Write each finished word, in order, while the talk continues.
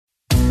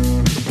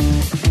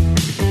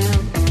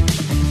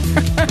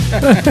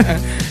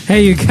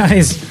Hey, you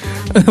guys.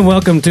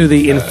 Welcome to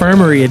the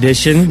infirmary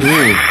edition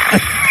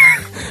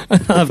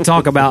of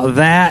Talk About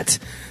That.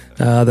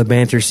 The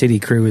Banter City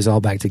crew is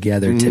all back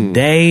together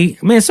today.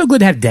 Man, it's so good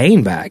to have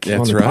Dane back. That's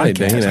on the right,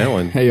 podcast. Dane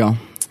Allen. Hey, y'all.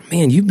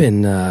 Man, you've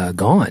been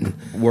gone.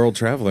 World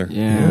traveler.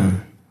 Yeah.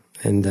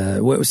 And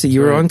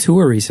you were on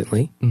tour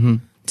recently. Mm-hmm.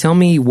 Tell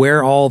me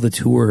where all the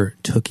tour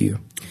took you.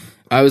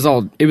 It was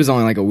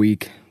only like a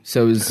week.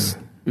 So it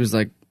was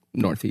like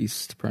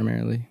Northeast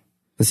primarily.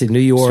 Let's see, New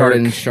York.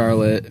 Started in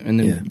Charlotte and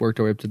then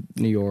worked our way up to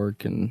New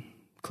York and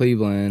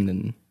Cleveland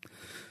and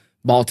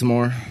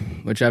Baltimore,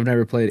 which I've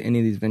never played any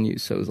of these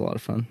venues, so it was a lot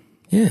of fun.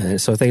 Yeah,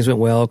 so things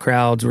went well.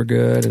 Crowds were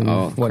good and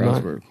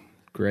whatnot. Crowds were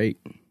great.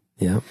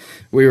 Yeah.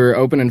 We were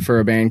opening for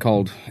a band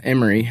called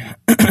Emery,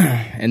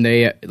 and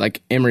they,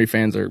 like, Emery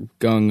fans are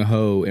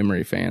gung-ho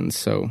Emery fans,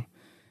 so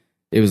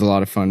it was a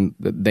lot of fun.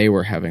 They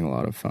were having a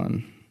lot of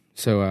fun.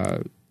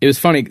 So it was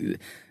funny.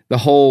 The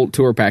whole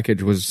tour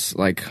package was,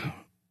 like,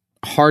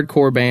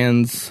 hardcore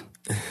bands,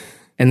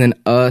 and then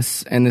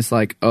us and this,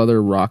 like,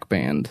 other rock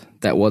band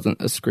that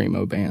wasn't a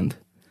screamo band.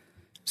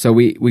 So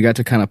we got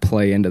to kind of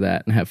play into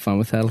that and have fun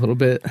with that a little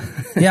bit.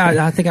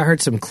 Yeah, I think I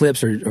heard some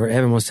clips, or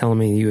Evan was telling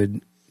me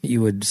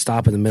you would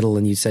stop in the middle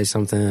and you'd say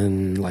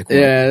something like, what?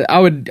 Yeah,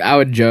 I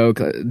would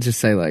joke, just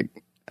say, like,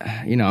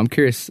 I'm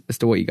curious as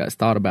to what you guys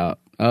thought about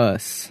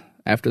us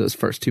after those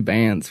first two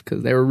bands,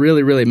 because they were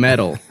really, really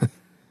metal,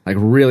 like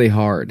really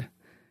hard.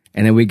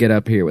 And then we get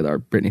up here with our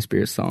Britney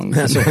Spears songs.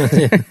 That's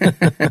right.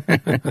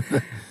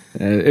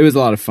 It was a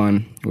lot of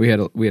fun. We had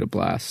a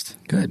blast.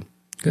 Good.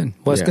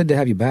 Well, it's good to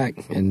have you back,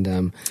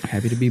 and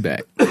happy to be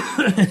back.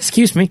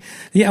 Excuse me.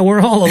 Yeah,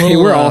 we're all a little. Hey,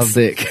 we're all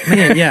sick.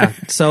 Man, yeah.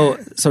 So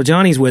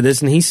Johnny's with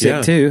us, and he's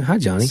sick too. Hi,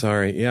 Johnny.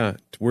 Sorry. Yeah,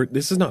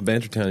 this is not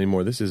Bantertown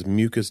anymore. This is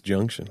Mucus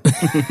Junction.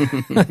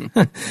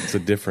 It's a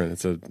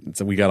different.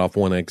 We got off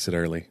one exit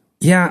early.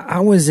 Yeah, I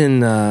was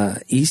in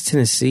East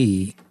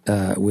Tennessee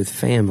with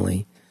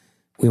family.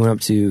 We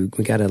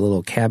got a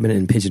little cabin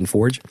in Pigeon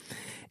Forge,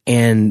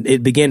 and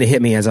it began to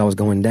hit me as I was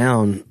going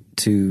there.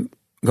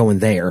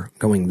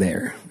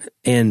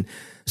 And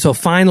so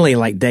finally,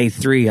 like day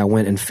 3, I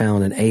went and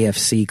found an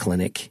AFC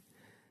clinic.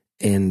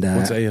 And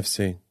what's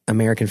AFC?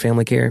 American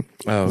Family Care.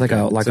 Oh,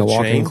 okay. Like a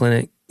walk-in chain?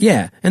 clinic.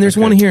 Yeah, and there's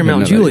one here in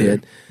Mount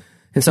Juliet.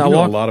 And so I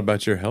know a lot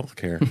about your health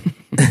care.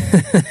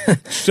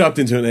 Stopped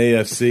into an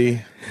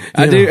AFC.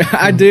 I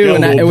do.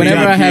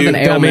 Whenever I have an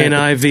ailment,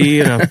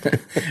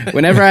 IV.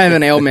 Whenever I have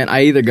an ailment,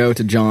 I either go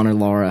to John or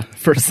Laura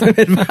for some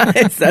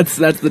advice. That's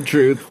the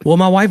truth. Well,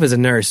 my wife is a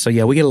nurse, so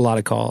yeah, we get a lot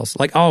of calls.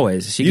 Like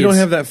always, you don't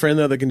have that friend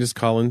though that can just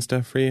call in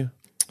stuff for you.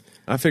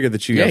 I figured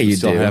that you guys would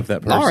still have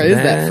that person. Laura is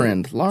that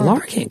friend.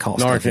 Laura can't call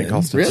stuff. Laura can't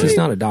call stuff. Really? She's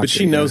not a doctor. But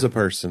she knows a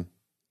person.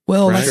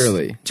 Well, right?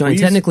 Surely. Johnny,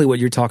 technically what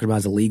you're talking about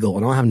is illegal,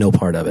 and I'll have no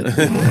part of it.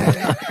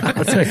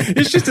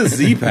 It's just a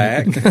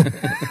Z-Pack.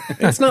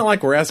 It's not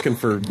like we're asking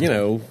for,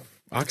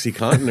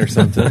 OxyContin or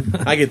something.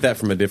 I get that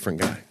from a different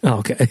guy. Oh,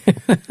 okay.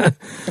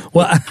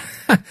 Well,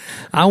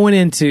 I went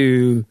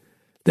into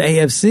the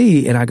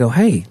AFC, and I go,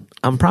 hey,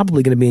 I'm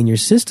probably going to be in your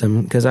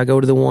system because I go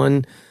to the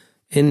one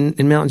in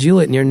Mount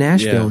Juliet near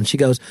Nashville. Yeah. And she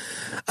goes,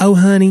 oh,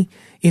 honey,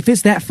 if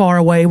it's that far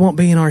away, it won't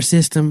be in our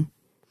system.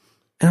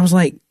 And I was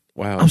like,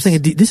 wow. I was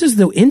thinking, this is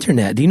the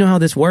internet. Do you know how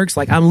this works?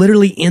 Like, I'm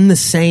literally in the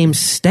same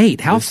state.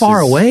 How far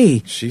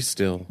away? She's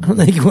still. I don't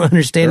think you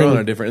understand. They're on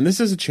a different. And this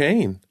is a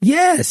chain.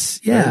 Yes.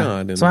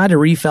 Yeah. So I had to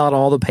refill out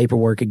all the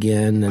paperwork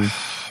again. And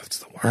it's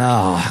the worst.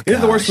 Oh, isn't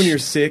it the worst when you're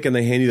sick and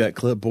they hand you that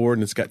clipboard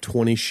and it's got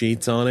 20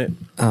 sheets on it?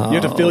 You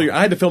have to fill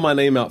I had to fill my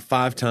name out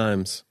 5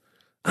 times.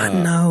 I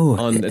know.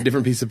 On a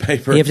different piece of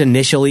paper. You have to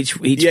initial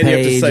each page. Yeah, you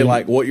have to say,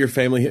 like, what your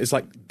family... It's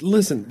like,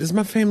 listen, does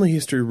my family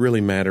history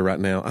really matter right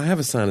now? I have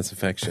a sinus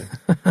infection.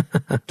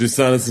 Do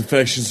sinus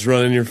infections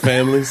run in your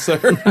family, sir?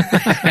 Is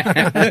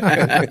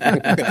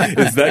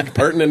that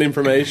pertinent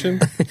information?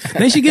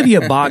 They should give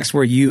you a box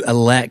where you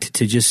elect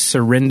to just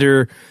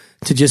surrender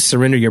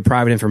your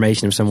private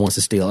information if someone wants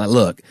to steal. Like,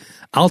 look,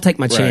 I'll take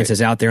my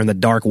chances out there in the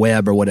dark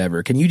web or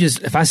whatever. Can you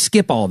just, if I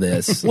skip all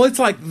this? Well, it's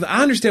like,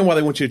 I understand why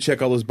they want you to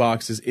check all those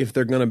boxes if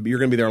you're going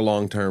to be their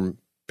long-term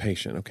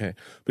patient, okay?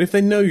 But if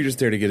they know you're just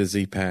there to get a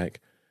Z-Pack,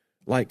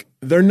 like,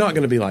 they're not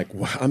going to be like,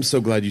 wow, I'm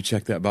so glad you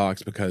checked that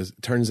box because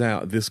it turns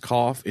out this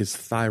cough is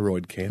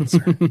thyroid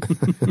cancer.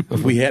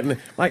 If we hadn't,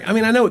 like, I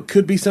mean, I know it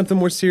could be something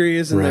more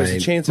serious and there's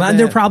a chance of that.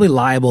 They're probably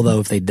liable, though,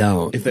 if they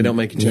don't. If they don't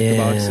make you check the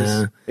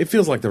boxes. It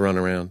feels like the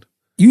runaround.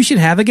 You should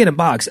get a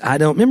box. I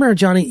don't remember,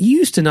 Johnny. You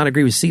used to not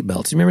agree with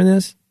seatbelts. You remember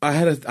this? I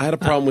had a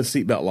problem with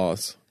seatbelt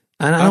laws.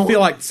 I felt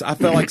like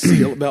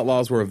seatbelt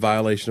laws were a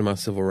violation of my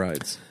civil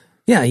rights.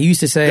 Yeah, you used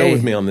to say. Go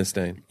with me on this,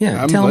 Dane.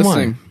 Yeah, tell them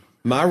why.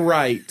 My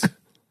right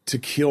to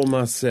kill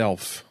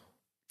myself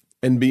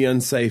and be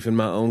unsafe in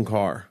my own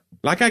car.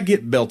 Like, I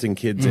get belting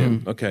kids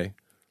in. Okay.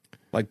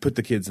 Like, put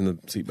the kids in the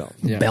seatbelt.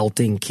 Yeah.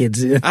 Belting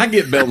kids in. I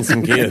get belting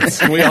some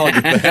kids. We all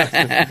get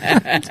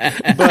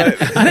that.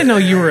 But I didn't know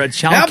you were a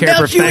child care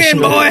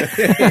professional. I'll belt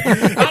you in,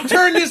 boy. I'll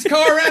turn this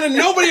car around and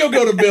nobody will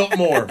go to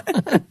Biltmore.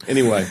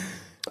 Anyway,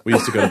 we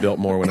used to go to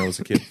Biltmore when I was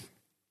a kid.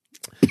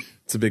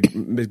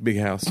 It's a big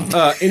house.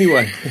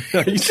 Anyway,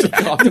 are you still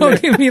talking?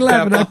 Don't get me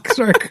laughing. I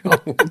circle. I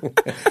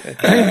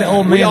think the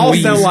old man We all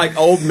wheeze. sound like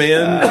old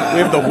men.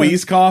 We have the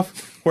wheeze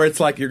cough, where it's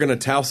like you're going to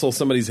tousle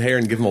somebody's hair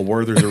and give them a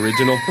Werther's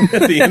original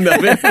at the end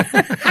of it.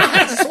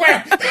 I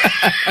swear.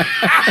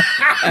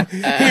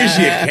 Here's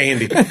you a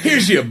candy.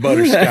 Here's you a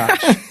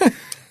butterscotch.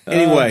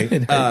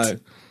 Anyway,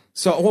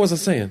 so what was I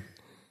saying?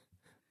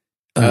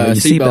 Your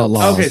seatbelt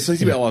laws. Okay, so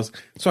seatbelt laws.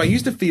 So I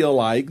used to feel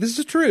like, this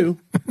is true,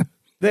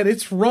 that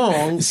it's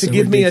wrong to So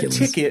give me a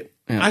ridiculous. ticket.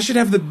 Yeah. I should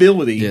have the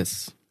ability.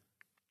 Yes.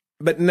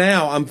 But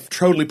now I'm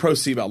totally pro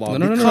seatbelt law.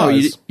 No.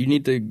 because You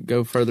need to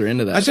go further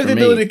into that. I should have for the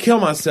me. ability to kill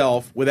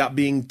myself without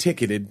being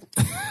ticketed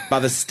by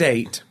the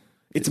state.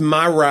 It's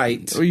my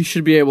right. Or you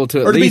should be able to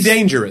at Or to least, be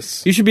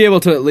dangerous. You should be able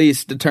to at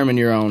least determine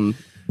your own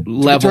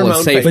level determine of my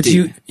own safety.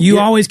 fate. But you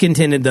Yeah. always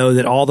contended, though,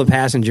 that all the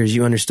passengers,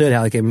 you understood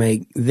how they could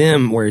make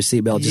them wear a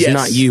seatbelt, just Yes,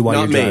 not you while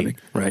not you're me. driving.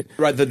 Right.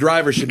 Right, the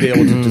driver should be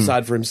able to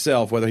decide for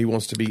himself whether he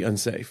wants to be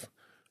unsafe.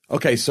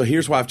 Okay, so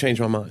here's why I've changed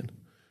my mind.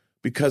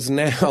 Because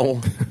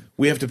now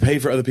we have to pay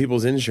for other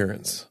people's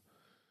insurance.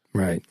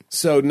 Right.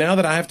 So now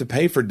that I have to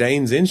pay for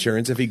Dane's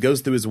insurance if he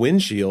goes through his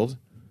windshield,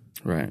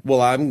 right.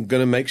 well, I'm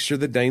going to make sure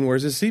that Dane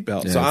wears his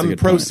seatbelt. Yeah, so that's a I'm good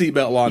pro point.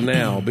 seatbelt law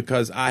now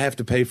because I have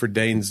to pay for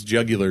Dane's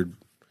jugular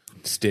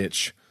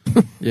stitch.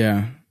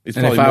 Yeah. It's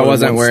And if probably I more than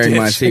wasn't one wearing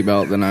my stitch.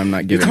 seatbelt, then I'm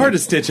not giving It's hard it.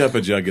 to stitch up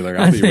a jugular.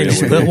 I I'll be real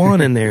think with put you.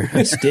 one in there.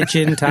 A stitch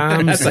in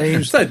time That's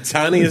saves. the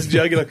tiniest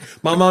jugular.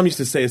 My mom used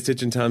to say a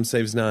stitch in time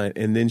saves 9,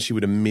 and then she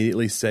would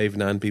immediately save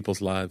 9 people's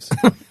lives.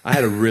 I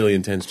had a really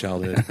intense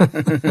childhood.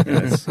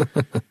 Yes.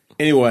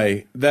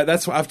 Anyway,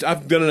 that's why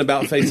I've done an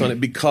about face on it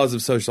because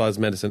of socialized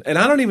medicine. And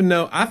I don't even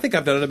know, I think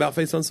I've done an about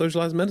face on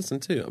socialized medicine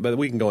too, but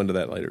we can go into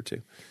that later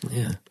too.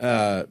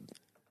 Yeah.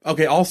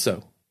 Okay,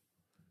 also,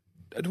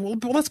 well,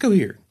 let's go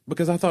here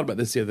because I thought about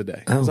this the other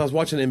day because I was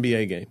watching an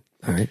NBA game.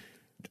 All right.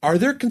 Are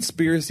there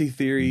conspiracy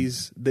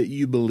theories that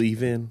you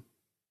believe in?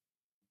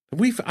 I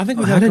think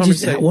we've How had a did you?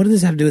 conversation. What does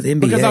this have to do with NBA?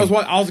 Because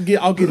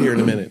I'll get here in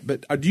a minute.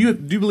 But do you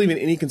believe in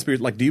any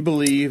conspiracy? Like, do you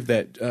believe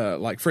that,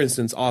 like, for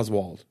instance,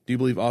 Oswald? Do you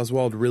believe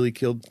Oswald really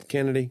killed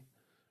Kennedy,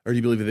 or do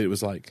you believe that it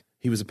was like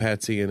he was a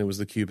patsy and it was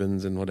the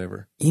Cubans and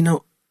whatever? You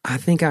know, I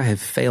think I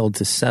have failed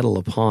to settle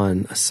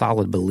upon a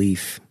solid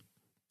belief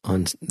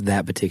on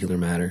that particular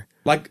matter.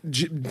 Like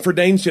for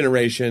Dane's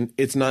generation,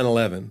 it's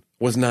 9/11.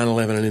 Was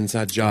 9/11 an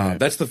inside job?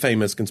 That's the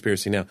famous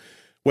conspiracy now.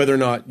 Whether or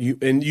not you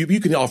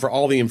can offer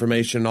all the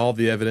information, all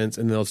the evidence,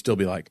 and they'll still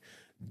be like,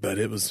 but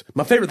it was.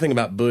 My favorite thing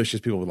about Bush is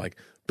people were like,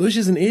 Bush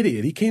is an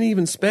idiot. He can't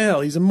even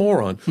spell. He's a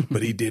moron.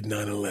 But he did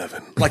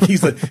 9/11. Like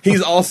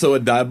he's also a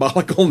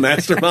diabolical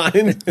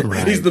mastermind.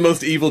 Right. He's the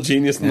most evil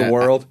genius in the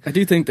world. I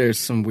do think there's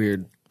some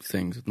weird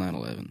things with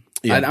 9/11.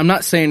 Yeah. I'm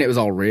not saying it was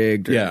all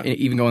rigged or Yeah.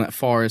 even going that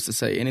far as to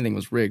say anything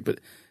was rigged, but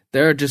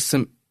there are just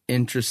some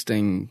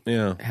interesting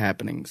Yeah.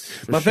 happenings.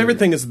 for My sure. favorite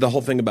thing is the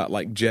whole thing about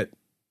like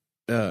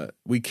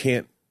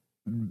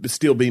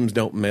steel beams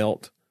don't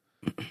melt.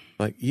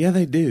 Like, yeah,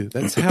 they do.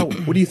 That's how.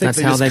 What do you think? That's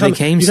how they come,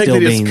 became you think steel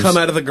they just beams. come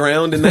out of the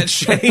ground in that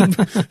shape?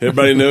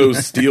 Everybody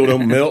knows steel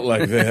don't melt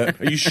like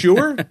that. Are you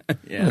sure?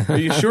 Yeah. Are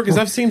you sure? Because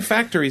I've seen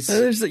factories.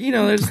 There's the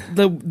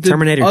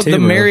Terminator 2, the though.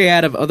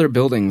 myriad of other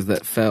buildings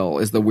that fell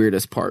is the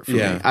weirdest part for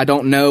Yeah. me. I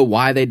don't know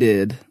why they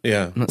did.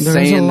 Yeah, I'm not There's a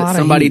saying lot that of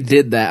somebody heat.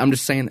 did that. I'm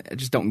just saying I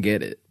just don't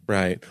get it.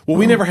 right. Well,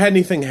 we never had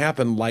anything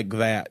happen like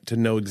that to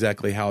know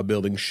exactly how a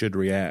building should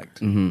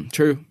react.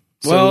 True.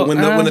 So when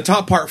the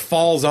top part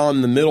falls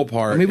on the middle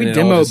part, I mean, we and it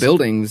all demo just-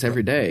 buildings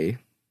every day.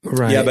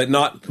 Right. Yeah, but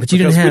not. But you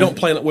didn't because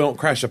have- we don't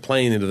crash a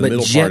plane into the But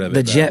middle part of it.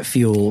 the though. jet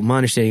fuel, my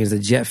understanding is the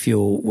jet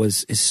fuel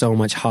is so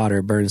much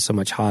hotter, burns so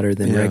much hotter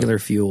than regular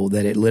fuel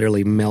that it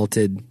literally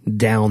melted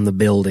down the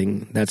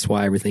building. That's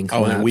why everything Oh,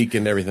 collapsed. and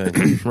weakened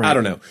everything. I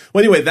don't know.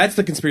 Well, anyway, that's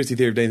the conspiracy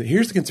theory of Dane.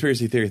 Here's the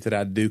conspiracy theory that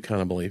I do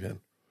kind of believe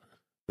in.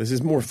 This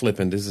is more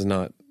flippant. This is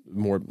not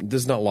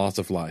loss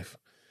of life.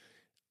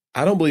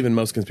 I don't believe in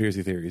most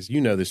conspiracy theories.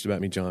 You know this about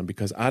me, John,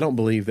 because I don't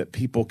believe that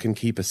people can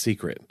keep a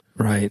secret.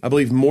 Right. I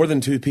believe more than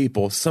 2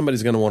 people,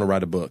 somebody's going to want to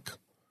write a book.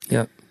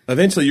 Yep.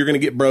 Eventually, you're going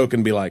to get broke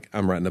and be like,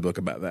 I'm writing a book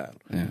about that.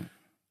 Yeah.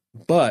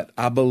 But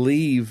I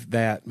believe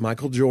that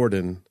Michael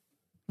Jordan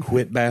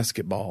quit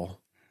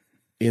basketball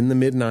in the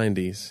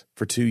mid-90s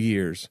for 2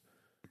 years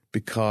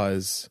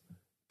because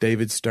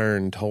David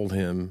Stern told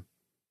him,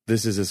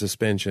 this is a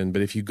suspension,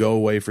 but if you go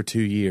away for 2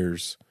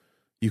 years,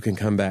 you can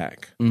come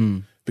back.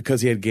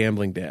 Because he had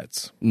gambling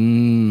debts.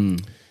 He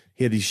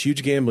had these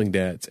huge gambling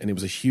debts, and it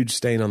was a huge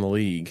stain on the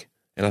league.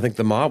 And I think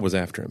the mob was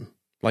after him.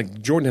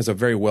 Like, Jordan has a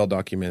very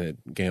well-documented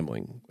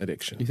gambling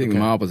addiction. You think the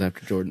mob was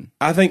after Jordan?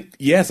 I think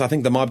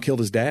the mob killed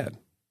his dad.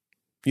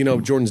 You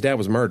know, Jordan's dad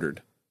was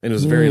murdered. And it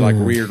was a very, like,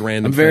 weird,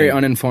 random I'm very thing.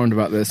 uninformed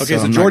about this. Okay,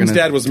 so I'm not Jordan's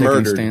gonna dad was take any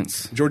murdered.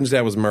 stance. Jordan's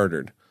dad was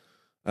murdered.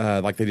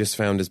 Like, they just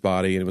found his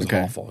body, and it was Okay.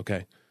 awful.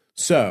 Okay.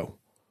 So,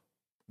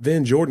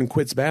 then Jordan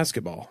quits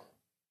basketball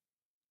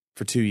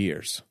for 2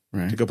 years.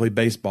 Right. To go play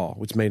baseball,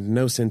 which made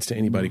no sense to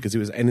anybody because he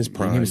was in his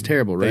prime. He was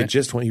terrible, They right?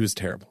 he was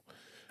terrible.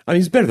 I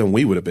mean, he's better than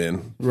we would have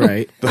been.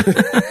 Right. But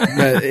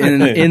in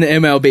the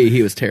MLB,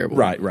 he was terrible.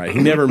 Right. He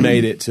never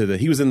made it to the.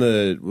 He was in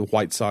the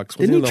White Sox.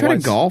 Didn't he in the try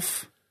White to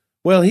golf?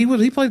 Well,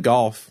 he played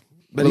golf,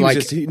 but he Like-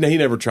 was just he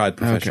never tried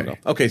professional golf.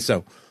 Okay,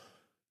 so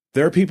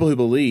there are people who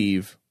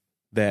believe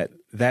that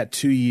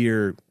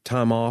 2-year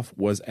time off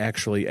was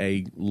actually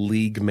a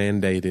league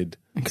mandated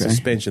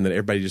suspension that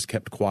everybody just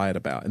kept quiet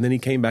about, and then he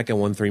came back and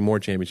won 3 more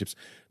championships.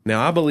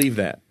 Now I believe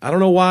that. I don't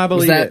know why I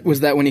believe it.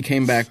 Was that when he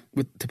came back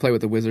to play with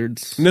the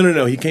Wizards?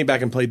 No. He came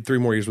back and played 3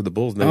 more years with the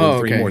Bulls, and then won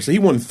 3 more. So he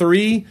won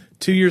 3,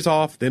 2 years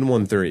off, then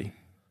won 3.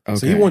 Okay.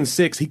 So he won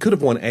 6. He could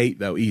have won 8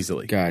 though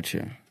easily.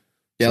 Gotcha.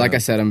 Yeah, like I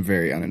said, I'm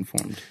very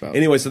uninformed about.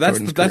 Anyway, so that's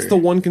Jordan's the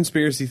one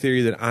conspiracy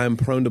theory that I'm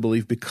prone to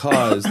believe,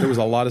 because there was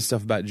a lot of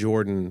stuff about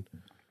Jordan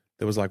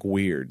that was like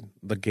weird,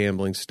 the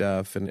gambling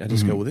stuff, and I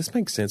just go, well, this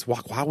makes sense.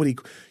 Why would he?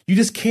 You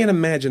just can't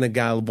imagine a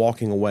guy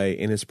walking away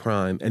in his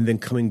prime and then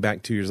coming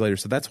back 2 years later.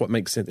 So that's what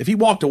makes sense. If he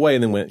walked away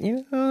and then went,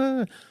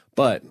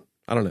 but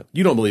I don't know.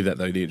 You don't believe that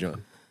though, do you,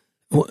 John?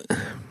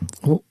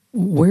 Well,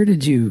 where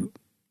did you?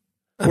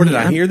 Where did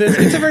I hear this?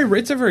 It's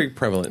a very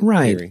prevalent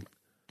theory.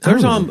 So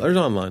there's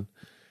online.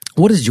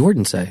 What does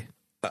Jordan say?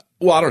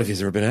 Well, I don't know if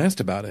he's ever been asked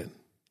about it.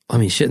 I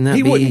mean, shouldn't that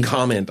He be? wouldn't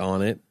comment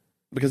on it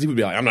because he would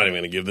be like, I'm not even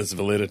going to give this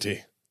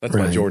validity. That's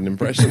my Jordan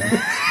impression.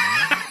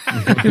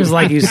 It was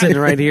like he was sitting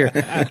right here,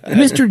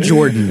 Mr.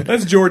 Jordan.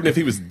 That's Jordan if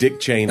he was Dick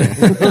Cheney.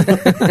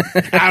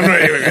 I'm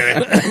not even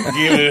going to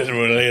give this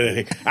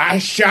validity. I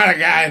shot a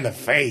guy in the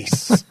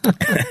face.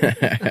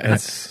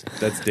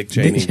 That's Dick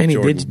Cheney. Dick Cheney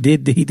Jordan.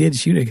 did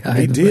shoot a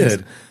guy. He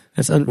did.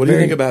 That's What do you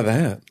think about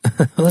that?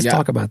 Let's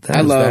talk about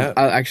that.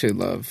 I actually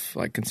love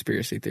like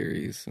conspiracy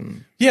theories,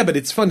 and Yeah, but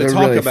it's fun to They're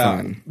talk really about.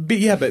 fun.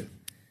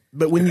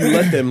 But when you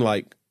let them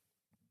like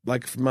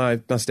my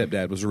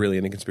stepdad was really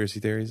into conspiracy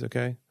theories,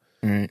 okay?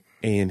 right,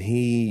 And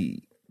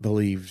he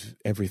believed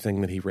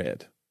everything that he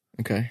read.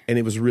 okay, And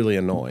it was really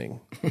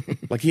annoying.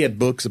 Like he had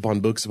books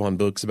upon books upon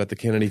books about the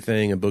Kennedy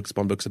thing and books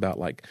upon books about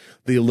like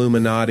the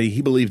Illuminati.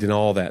 He believed in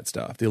all that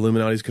stuff. The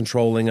Illuminati's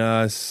controlling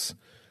us,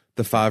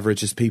 the 5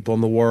 richest people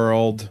in the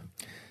world,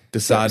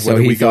 decide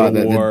whether we go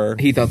to war.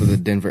 he thought that the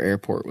Denver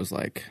airport was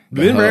like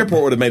The Denver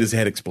airport would have made his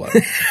head explode.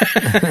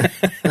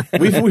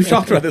 we've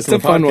talked about this on the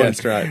fun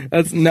podcast, one. right?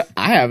 That's no,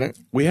 I haven't.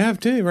 We have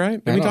too,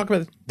 right? Did we talk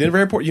about the Denver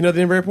airport? You know the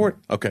Denver airport?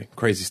 Okay,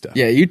 crazy stuff.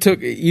 Yeah,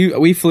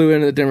 we flew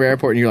into the Denver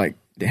airport, and you're like,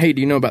 hey,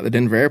 do you know about the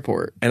Denver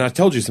airport? And I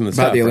told you some of the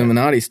About stuff. the right?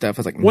 Illuminati stuff. I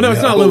was like, Well, no,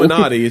 it's not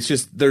Illuminati. It's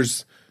just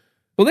there's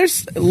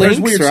there's links,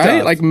 weird right?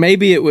 stuff. Like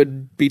maybe it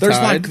would be There's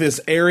tied. like this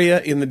area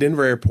in the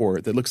Denver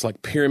airport that looks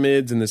like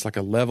pyramids, and there's like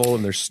a level,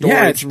 and there's storage.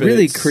 yeah, it's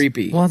really bits.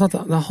 creepy. Well, I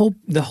thought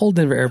the whole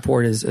Denver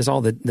airport is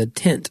all the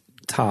tent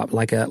top,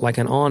 like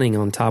an awning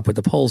on top with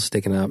the poles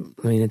sticking up.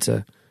 I mean, it's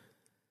a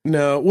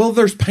No, well,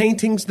 there's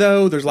paintings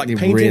though. There's like The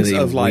paintings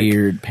really of like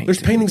weird there's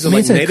paintings. paintings of I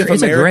mean, like Native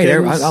it's a great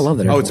Americans. I love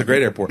that Oh, it's a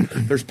airport. great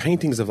airport. There's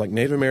paintings of like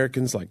Native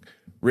Americans like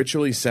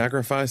ritually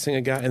sacrificing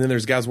a guy, and then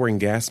there's guys wearing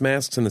gas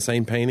masks in the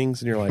same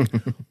paintings, and you're like,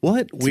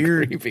 what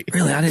weird creepy.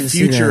 really I didn't see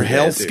future that.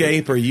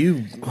 hellscape are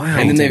you? Wow.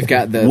 And then they've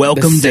got the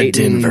Welcome to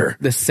Satan, Denver.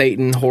 the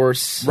Satan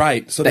horse,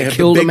 Right. So that they have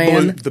killed the a big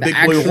man. blue, the that big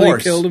blue actually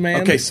horse. killed a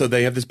man. Okay, so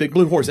they have this big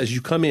blue horse. As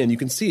you come in, you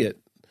can see it.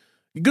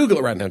 Google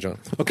it right now, John.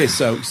 Okay,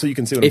 so you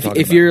can see what I'm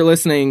talking If about. you're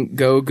listening,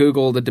 go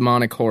Google the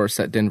demonic horse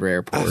at Denver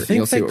Airport, I and think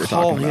you'll see they what we're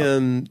call talking about.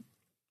 him.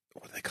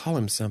 What do they call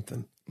him?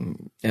 Something.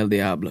 El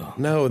Diablo.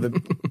 No, I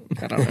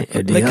don't know.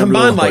 A they Diablo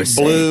combine like horse.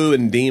 blue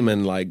and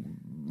demon, like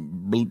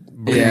blue.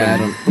 Yeah, I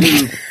don't-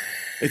 blue.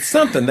 It's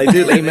something they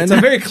do. It's a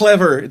very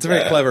clever. It's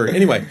very clever.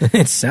 Anyway,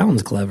 It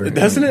sounds clever,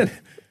 doesn't it?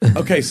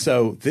 Okay,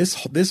 so this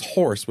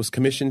horse was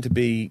commissioned to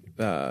be,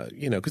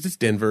 because it's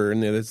Denver,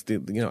 and it's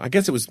I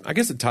guess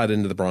it tied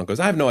into the Broncos.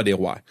 I have no idea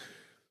why.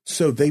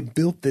 So they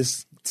built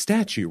this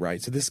statue,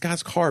 right? So this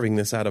guy's carving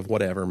this out of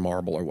whatever,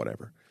 marble or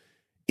whatever.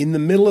 In the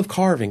middle of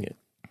carving it,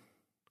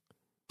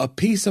 a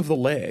piece of the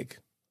leg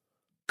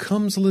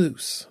comes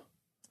loose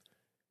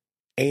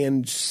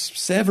and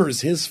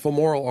severs his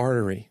femoral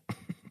artery,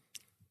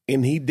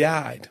 and he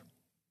died.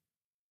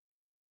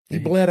 He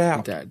bled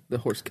out. He died. The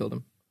horse killed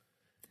him.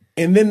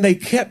 And then they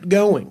kept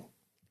going.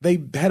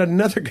 They had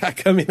another guy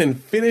come in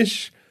and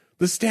finish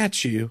the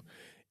statue,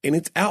 and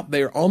it's out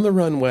there on the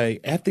runway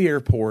at the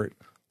airport.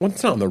 Well,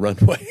 it's not on the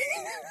runway.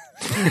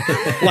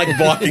 Like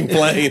blocking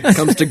planes.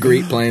 Comes to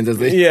greet planes as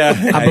they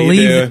Yeah. I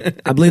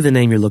believe the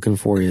name you're looking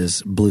for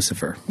is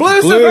Blucifer.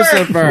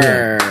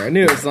 Lucifer! I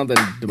knew it was something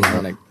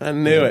demonic. I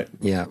knew it.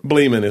 Yeah.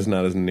 Bleeman is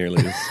not as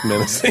nearly as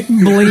menacing.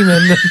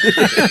 Bleeman.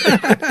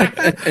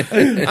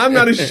 I'm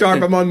not as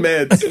sharp. I'm on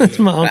meds. That's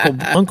my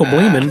Uncle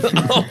Bleeman.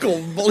 Uncle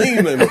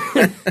Bleeman.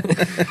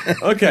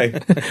 Okay.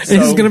 This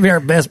is going to be our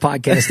best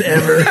podcast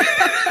ever.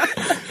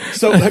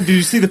 So, did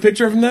you see the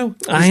picture of him though?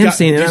 I have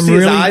seen it. Do you I'm see his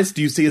really- eyes?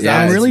 Do you see his Yeah,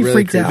 eyes? I'm really really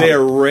freaked creepy. out. They're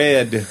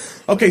red.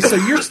 Okay, so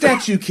your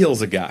statue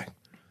kills a guy.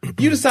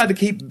 You decide to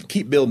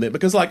keep building it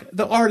because, like,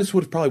 the artist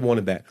would have probably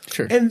wanted that.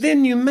 Sure. And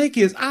then you make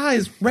his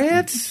eyes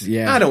red?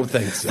 Yeah. I don't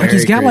think so. Like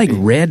he's got creepy.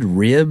 like red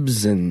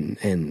ribs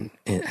and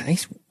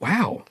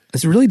wow,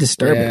 it's really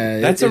disturbing. Yeah,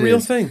 That's it a real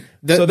is. thing.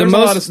 The, So the there's a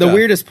lot of most, the stuff.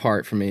 weirdest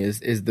part for me is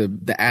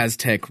the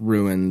Aztec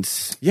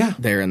ruins. Yeah.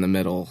 There in the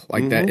middle,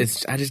 like that.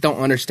 It's I just don't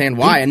understand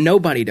why, and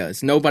nobody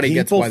does. Nobody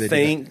gets People why they do that.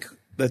 think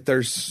that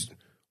there's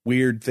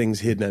weird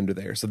things hidden under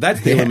there. So that's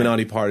the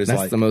Illuminati part. Is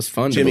That's like the most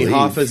fun to Jimmy believe,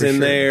 Hoffa's for in sure.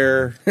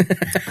 there.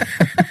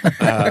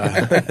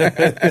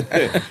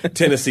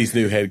 Tennessee's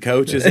new head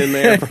coach is in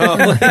there.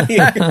 Probably.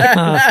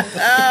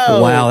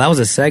 Wow, that was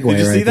a segue. Did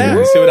you right see that?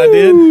 there. See what I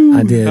did?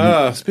 I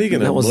did. Speaking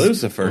That of was-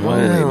 Lucifer, Holy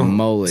Wow.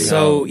 moly!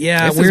 So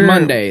yeah, this is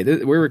Monday.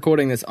 We're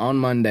recording this on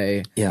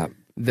Monday. Yeah,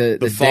 The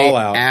day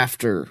fallout.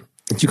 after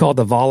did you call it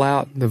the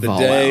Fallout? the the fallout.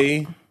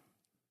 day.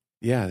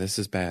 Yeah, this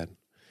is bad.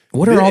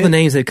 What are all It- the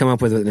names they've come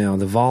up with now?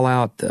 The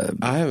Fallout. The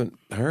I haven't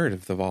heard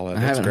of the Fallout.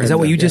 That's haven't great. is that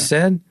what you Yeah. just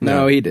said?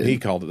 No, he did. He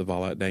called it the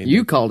Fallout Day.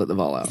 You called it the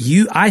fallout.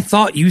 I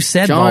thought you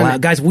said John,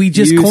 Fallout, guys. We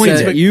just you coined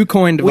said- it. You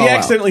coined We fallout.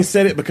 accidentally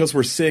said it because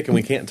we're sick and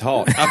we can't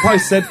talk. I probably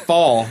said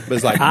fall, but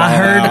it's like I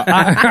heard.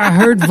 Fallout. I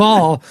heard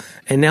Vol,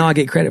 and now I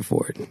get credit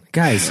for it,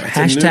 guys.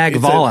 Hashtag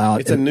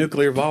Fallout. It's a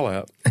nuclear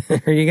fallout.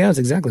 There you go. It's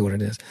exactly what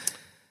it is.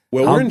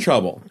 Well, we're in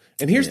trouble.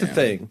 And here's the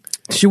thing.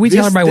 Should we tell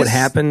This- everybody what this-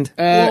 happened?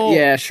 Well,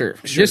 Yeah, sure.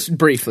 Just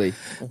briefly.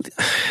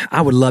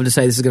 I would love to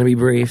say this is going to be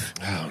brief.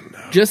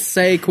 Just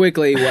say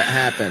quickly what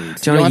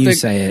happened. Johnny, don't have you to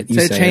say it. You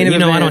say say chain it. of You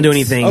know I don't do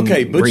events. anything.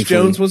 Okay, Butch briefly.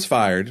 Jones was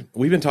fired.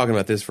 We've been talking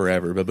about this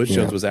forever, but Butch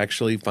Jones was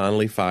actually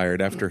finally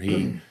fired after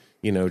he,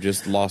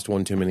 just lost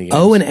one too many games.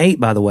 0-8,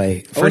 by the way.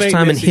 First 0-8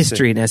 time in in SEC.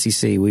 history in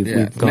SEC. We've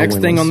Yeah. gone Next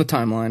thing winless. on the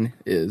timeline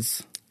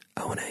is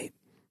 0-8.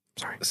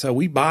 Sorry. So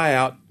we buy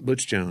out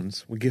Butch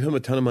Jones. We give him a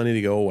ton of money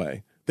to go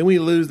away. Then we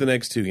lose the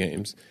next two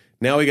games.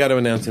 Now we got to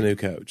announce a new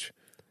coach.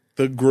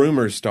 The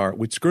groomers start,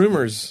 which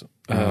groomers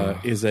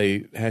is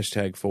a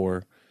hashtag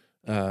for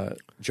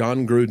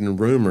John Gruden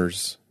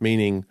rumors,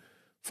 meaning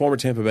former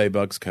Tampa Bay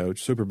Bucks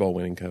coach, Super Bowl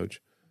winning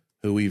coach,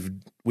 who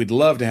we'd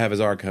love to have as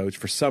our coach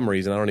for some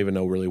reason. I don't even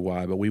know really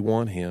why, but we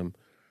want him.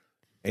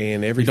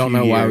 And every you don't few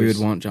know why we years-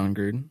 would want John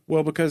Gruden.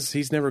 Well, because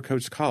he's never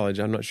coached college.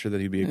 I'm not sure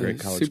that he'd be a great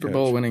college Super coach.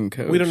 Bowl winning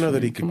coach. We don't know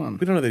that he could. Come on.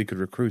 We don't know that he could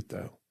recruit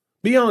though.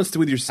 Be honest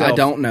with yourself. I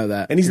don't know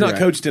that. And he's You're not right.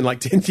 coached in like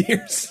 10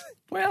 years.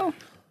 Well,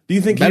 Do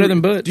you think Better than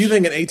Butch. Do you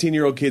think an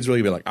 18-year-old kid's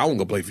really be like, I want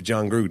to go play for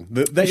John Gruden?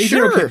 The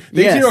Sure, 18-year-old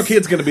yes.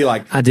 kid's going to be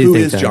like, I do who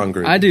think is that. John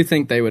Gruden? I do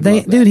think they would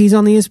love that. Dude, he's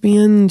on the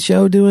ESPN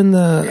show doing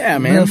the Yeah,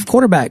 man. the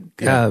quarterback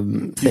Do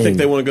you thing. think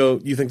they want to go?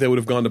 You think they would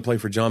have gone to play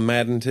for John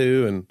Madden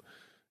too and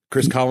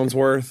Chris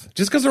Collinsworth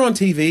just because they're on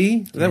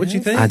TV? Is that what you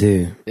think? I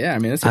do. Yeah, I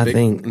mean, that's a I big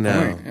think- No,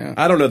 point, yeah.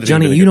 I don't know. That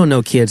Johnny, he's you gonna don't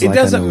know kids It like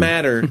I doesn't know.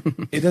 matter.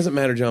 It doesn't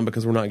matter, John,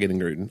 because we're not getting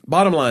Gruden.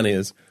 Bottom line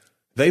is,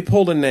 they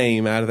pulled a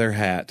name out of their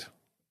hat,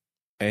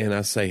 and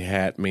I say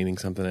hat meaning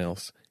something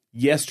else.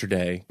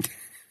 Yesterday,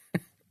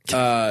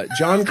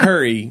 John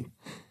Curry,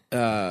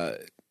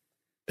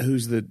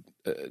 who's the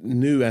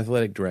new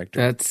athletic director,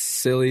 That's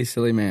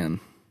silly man.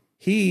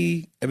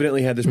 he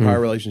evidently had this prior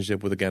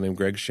relationship with a guy named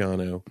Greg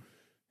Schiano,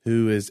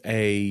 who is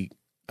a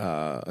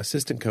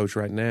assistant coach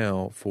right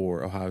now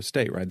for Ohio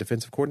State, right?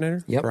 Defensive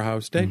coordinator Yep. for Ohio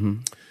State.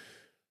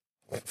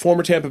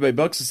 Former Tampa Bay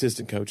Bucks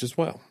assistant coach as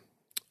well.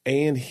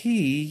 And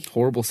he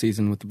Horrible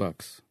season with the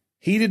Bucks.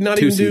 did not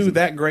Two even do seasons.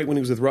 that great when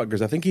he was with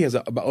Rutgers. I think he has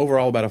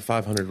overall about a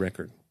 500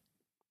 record.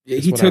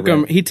 He what I took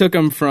him. read. He took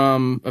him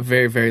from a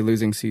very, very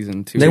losing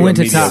season to They went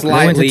to a top. They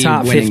went to slightly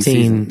top winning 15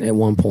 season. at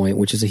one point,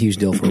 which is a huge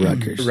deal for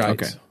Rutgers. Right.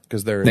 Okay.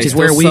 Because they're They is still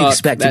where we suck.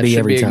 expect to That be should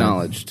every time.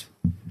 Acknowledged.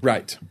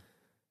 right.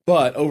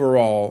 But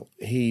overall,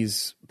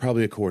 he's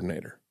probably a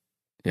coordinator.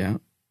 Yeah.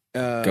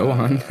 Go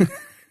on.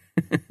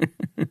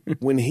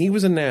 When he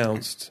was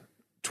announced,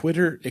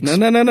 Twitter.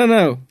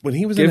 No. When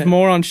he was Give announced,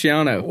 more on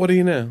Schiano. What do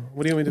you know?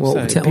 What do you want me to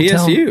Well, say? tell-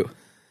 PSU.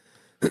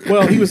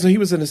 Well, he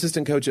was an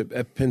assistant coach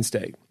at Penn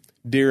State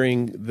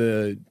during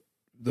the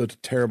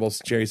terrible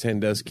Jerry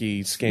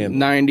Sandusky scandal.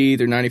 90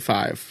 through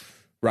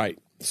 95. Right.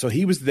 So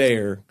he was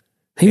there.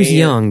 He was And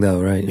young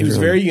though, right? He was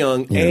really- very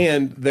young,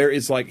 and there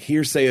is like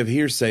hearsay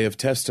of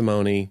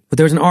testimony. But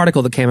there was an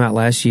article that came out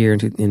last year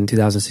in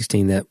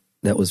 2016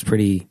 that was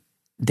pretty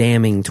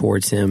damning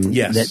towards him.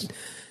 Yes. That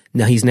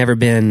now he's never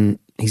been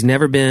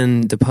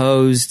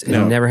deposed and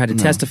No. never had to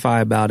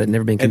testify about it.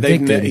 Never been And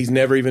convicted. he's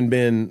never even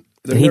been.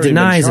 And he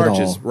denies it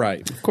all.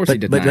 Right. Of course he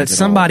but denies it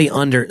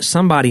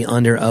somebody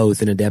under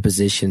oath in a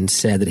deposition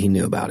said that he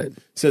knew about it.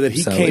 So that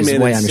he So came is the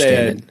in way I and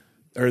understand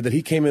said, or that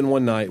he came in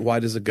one night,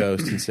 white as a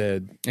ghost, and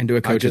said, Into a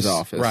 "I coach's just-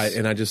 office. Right,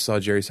 and I just saw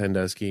Jerry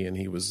Sandusky, and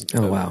he was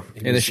Oh, wow.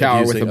 he In the was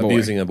shower with a boy.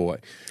 abusing a boy,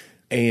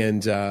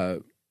 and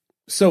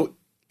so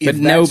if But that's-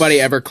 nobody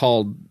ever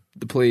called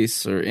the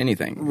police or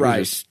anything. It was right.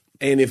 just-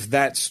 And if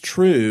that's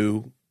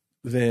true,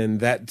 then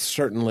that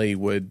certainly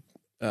would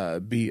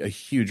be a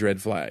huge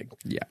red flag.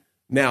 yeah.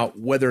 Now,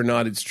 whether or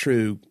not it's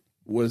true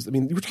we're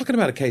talking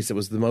about a case that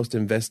was the most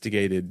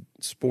investigated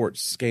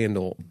sports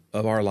scandal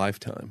of our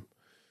lifetime.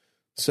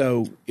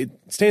 So it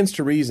stands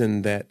to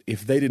reason that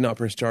if they did not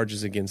press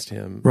charges against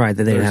him, Right,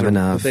 that they didn't there's have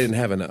enough. They didn't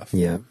have enough.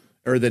 Yeah.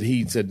 or that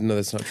he said no,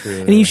 that's not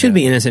true. And you should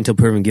be innocent until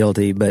proven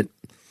guilty, but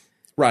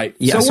right.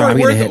 Yeah, so sorry, I'm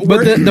getting ahead.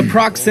 But the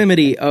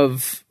proximity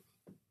of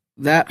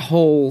that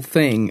whole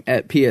thing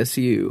at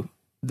PSU,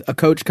 a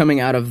coach coming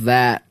out of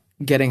that,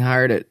 getting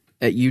hired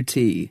at UT,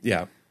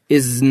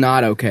 is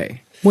not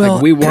okay. Well,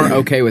 like, we weren't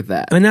okay with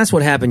that. And that's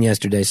what happened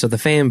yesterday. So the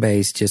fan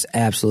base just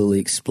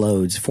absolutely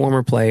explodes.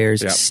 Former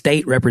players,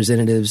 state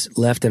representatives,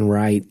 left and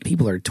right.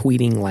 People are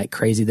tweeting like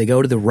crazy. They go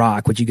to the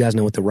Rock, which you guys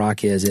know what the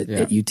Rock is at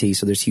UT.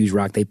 So there's huge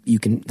Rock. The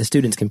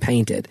students can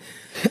paint it,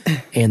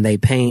 and they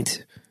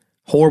paint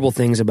horrible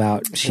things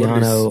about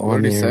Schiano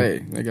on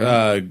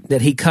there.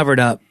 That he covered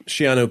up.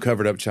 Schiano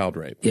covered up child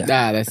rape. Yeah,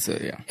 that's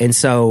it. Yeah. And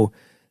so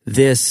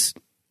this,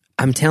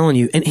 I'm telling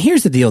you. And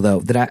here's the deal,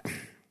 though,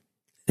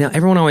 Now,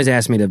 everyone always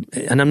asks me to,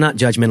 and I'm not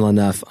judgmental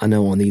enough, I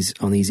know, on these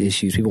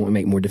issues. People want to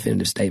make more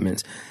definitive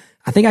statements.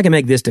 I think I can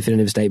make this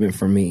definitive statement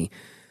for me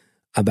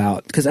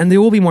and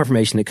there will be more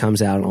information that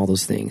comes out on all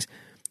those things.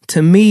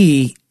 To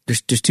me,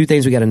 there's two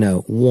things we got to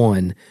know.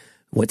 One,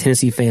 what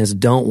Tennessee fans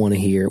don't want to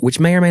hear, which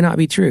may or may not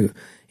be true,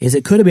 is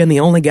it could have been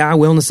the only guy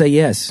willing to say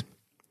yes.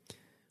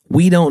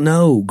 We don't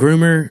know.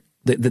 Groomer,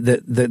 the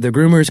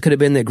groomers could have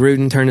been that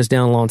Gruden turned us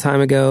down a long time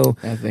ago.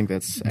 I think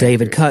that's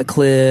David accurate.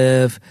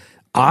 Cutcliffe.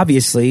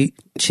 Obviously,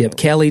 Chip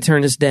Kelly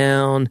turned us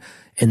down,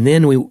 and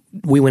then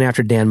we went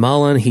after Dan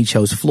Mullen. He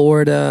chose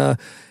Florida.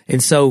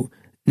 And so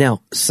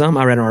now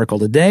I read an article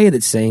today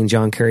that's saying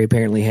John Curry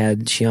apparently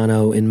had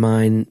Schiano in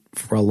mind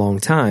for a long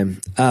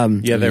time.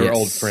 They were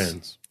old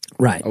friends.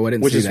 Right. Oh, I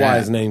didn't Which see is that. why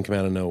his name came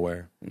out of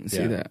nowhere. Didn't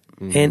see that.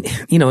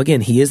 Mm-hmm. And,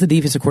 again, he is the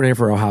defensive coordinator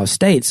for Ohio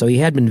State, so he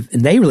had been,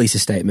 and they released a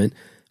statement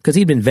because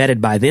he'd been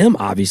vetted by them,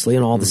 obviously,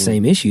 on all the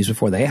same issues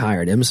before they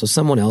hired him. So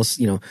someone else,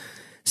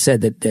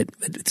 said that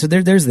so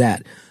there's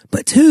that.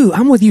 But two,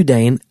 I'm with you,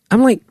 Dane.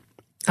 I'm like,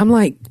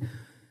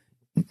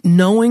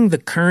 knowing the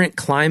current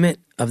climate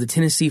of the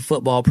Tennessee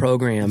football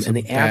program and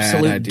the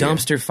absolute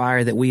dumpster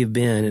fire that we have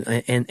been,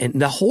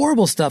 and the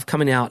horrible stuff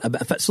coming out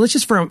about. So let's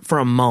just for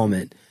a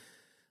moment,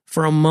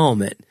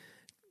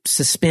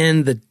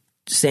 suspend the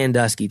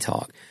Sandusky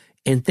talk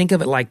and think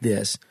of it like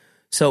this.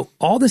 So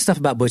all this stuff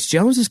about Butch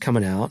Jones is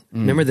coming out.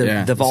 Remember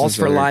the Vols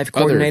for Life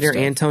coordinator,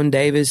 Anton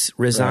Davis,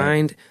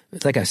 resigned. Right.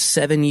 It's like a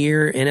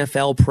 7-year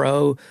NFL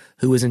pro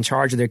who was in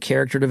charge of their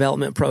character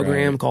development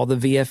program called the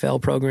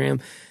VFL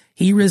program.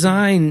 He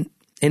resigned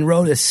and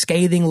wrote a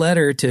scathing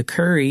letter to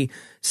Curry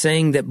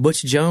saying that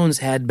Butch Jones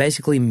had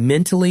basically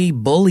mentally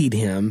bullied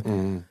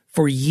him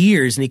for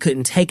years and he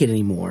couldn't take it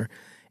anymore.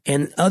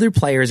 And other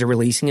players are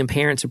releasing, and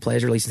parents of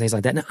players are releasing things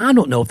like that. Now, I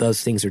don't know if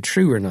those things are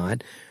true or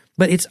not.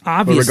 But it's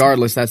obvious. But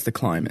regardless, that's the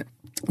climate.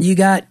 You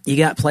got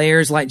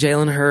players like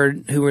Jalen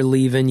Hurd who are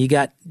leaving. You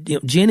got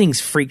Jennings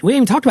freaked. We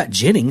haven't even talked about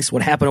Jennings.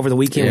 What happened over the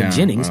weekend with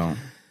Jennings? Well.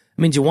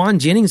 I mean, Jawan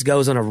Jennings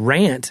goes on a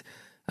rant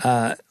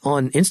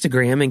on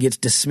Instagram and gets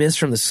dismissed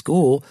from the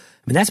school.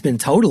 I mean, that's been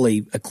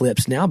totally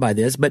eclipsed now by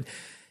this. But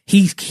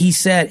he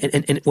said,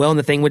 and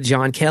the thing with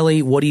John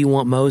Kelly, what do you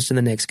want most in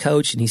the next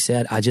coach? And he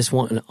said, I just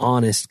want an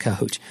honest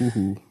coach.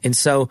 Mm-hmm. And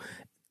so.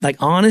 Like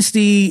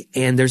honesty,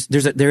 and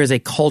there is a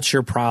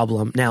culture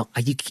problem. Now,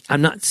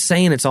 I'm not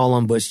saying it's all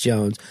on Butch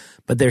Jones,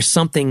 but there's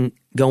something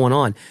going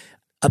on.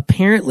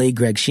 Apparently,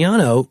 Greg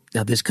Schiano,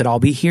 now this could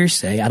all be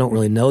hearsay. I don't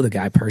really know the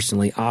guy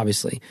personally,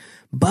 obviously.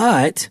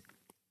 But,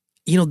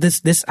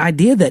 this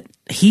idea that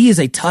he is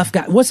a tough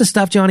guy. What's the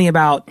stuff, Johnny,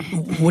 about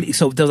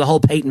so there's a whole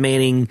Peyton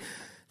Manning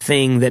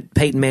thing that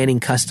Peyton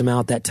Manning cussed him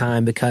out that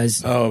time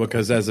because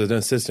as an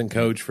assistant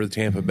coach for the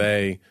Tampa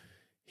Bay,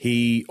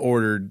 he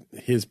ordered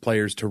his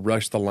players to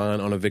rush the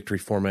line on a victory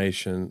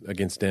formation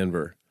against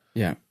Denver.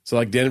 Yeah. So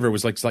like Denver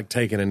was like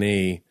taking a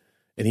knee,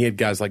 and he had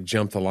guys like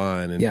jump the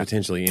line and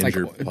potentially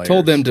injure players.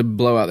 Told them to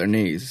blow out their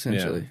knees,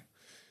 essentially.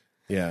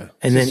 Yeah.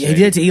 And then he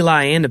did it to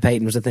Eli and to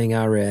Peyton was the thing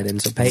I read. And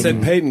so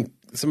Peyton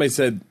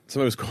somebody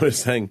was quoted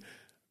saying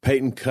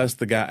Peyton cussed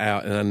the guy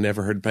out, and I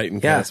never heard Peyton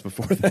cuss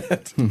before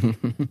that.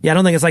 I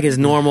don't think it's like his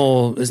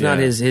normal. It's not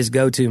his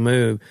go-to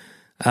move.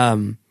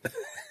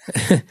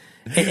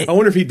 I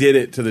wonder if he did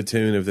it to the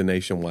tune of the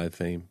Nationwide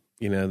theme.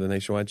 The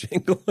Nationwide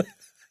jingle.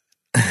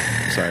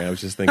 Sorry, I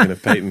was just thinking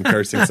of Peyton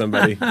cursing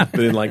somebody, but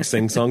in like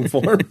sing-song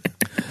form.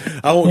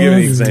 I won't give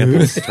any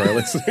examples to our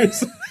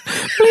listeners.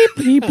 Bleep,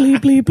 bleep, bleep,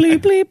 bleep, bleep,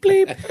 bleep,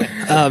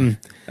 bleep.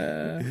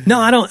 No,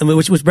 I don't.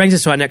 Which brings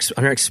us to our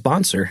next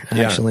sponsor.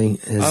 Actually,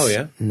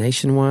 is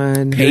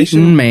Nationwide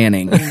Peyton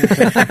Manning.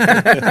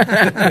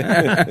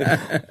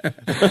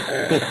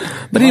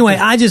 But anyway,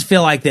 I just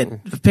feel like that.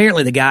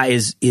 Apparently, the guy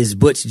is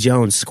Butch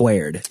Jones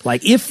squared.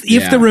 Like if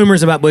the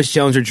rumors about Butch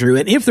Jones are true,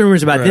 and if the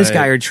rumors about this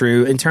guy are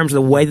true, in terms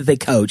of the way that they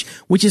coach,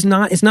 which is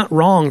not, it's not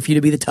wrong for you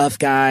to be the tough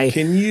guy.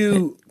 Can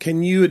you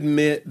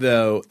admit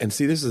though? And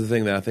see, this is the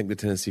thing that I think the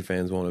Tennessee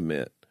fans won't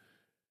admit.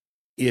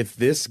 If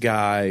this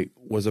guy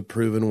was a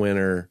proven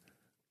winner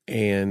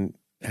and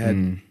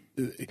had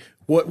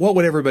what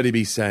would everybody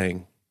be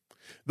saying?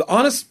 The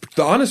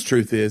honest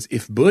truth is,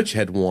 if Butch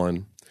had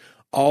won,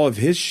 all of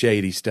his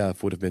shady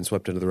stuff would have been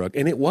swept under the rug,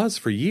 and it was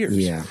for years.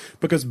 Yeah,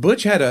 because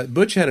Butch had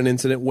an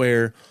incident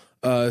where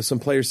some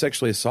players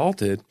sexually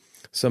assaulted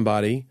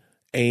somebody,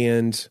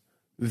 and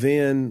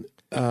then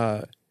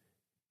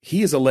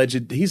he's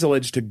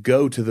alleged to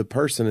go to the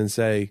person and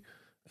say,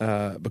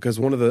 because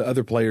one of the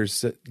other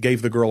players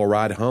gave the girl a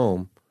ride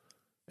home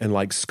and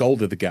like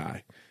scolded the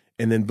guy.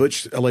 And then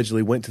Butch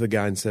allegedly went to the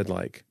guy and said,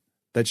 like,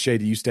 that's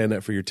shady. You stand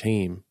up for your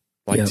team.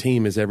 Like,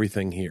 team is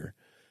everything here.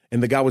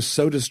 And the guy was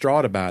so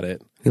distraught about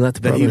it he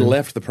left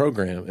the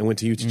program and went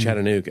to UT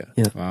Chattanooga.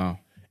 Yeah. Wow.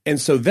 And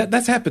so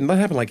that happened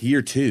like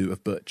year 2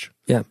 of Butch.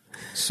 Yeah.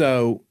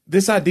 So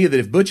this idea that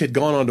if Butch had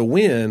gone on to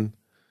win,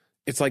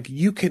 it's like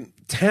you can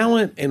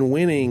talent and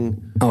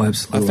winning. Oh,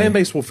 absolutely. A fan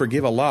base will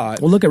forgive a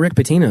lot. Well, look at Rick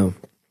Pitino.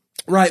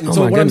 Right. And Oh, so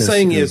my what goodness. I'm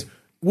saying Yeah. is,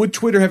 would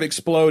Twitter have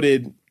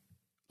exploded?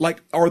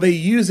 Like, are they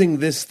using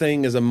this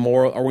thing as a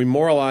moral? Are we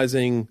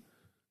moralizing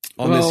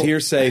on this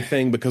hearsay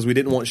thing because we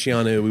didn't want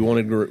Shianu, we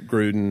wanted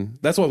Gruden?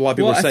 That's what a lot of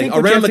people are I saying think what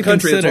you around have the to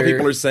country. That's what consider-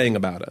 people are saying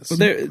about us.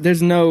 Well,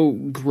 there's no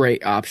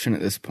great option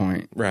at this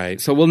point. Right.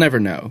 So we'll never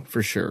know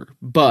for sure.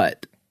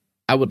 But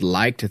I would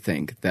like to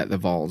think that the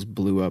Vols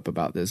blew up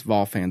about this.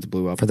 Vol fans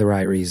blew up For the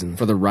right reason.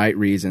 for the right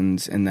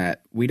reasons, and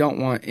that we don't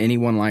want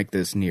anyone like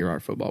this near our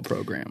football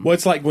program. Well,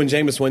 it's like when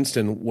Jameis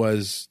Winston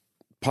was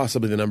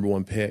possibly the number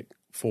 1 pick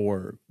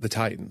for the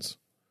Titans.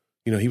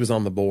 You know, he was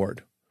on the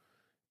board,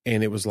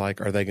 and it was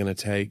like, are they going to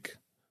take,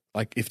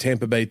 like, if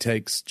Tampa Bay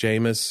takes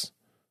Jameis,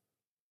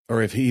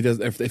 or if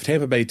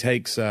Tampa Bay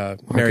takes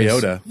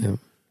Mariota, Yeah.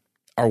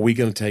 are we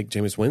going to take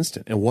Jameis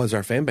Winston? And what is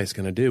our fan base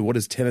going to do? What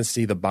is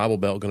Tennessee, the Bible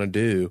Belt, going to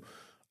do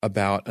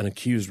about an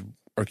accused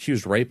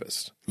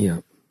rapist? Yeah.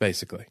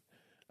 Basically,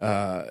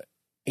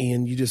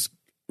 and you just,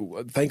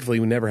 thankfully,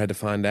 we never had to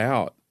find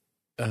out.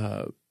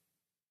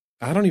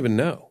 I don't even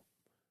know.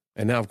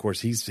 And now, of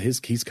course,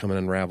 he's coming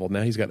unraveled.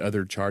 Now he's got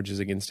other charges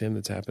against him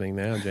that's happening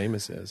now.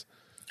 Jameis is.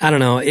 I don't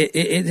know.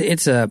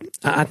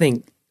 I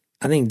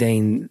think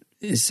Dane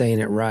is saying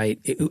it right.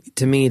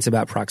 To me, it's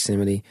about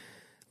proximity.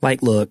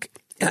 Like, look,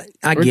 I get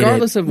it.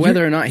 Regardless of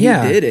whether or not he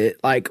did it,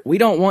 like, we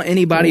don't want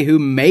anybody who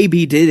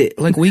maybe did it.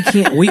 Like, we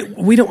can't.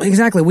 We don't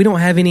exactly. We don't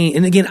have any.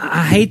 And again,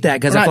 I hate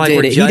that because I feel like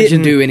we're He judging.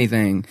 didn't do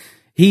anything.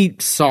 He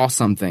saw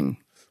something.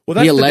 Well,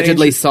 that's He the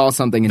allegedly danger. saw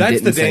something and That's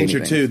didn't the say danger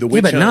anything. too. The Yeah,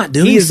 witch but hunt. not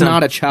doing He is something.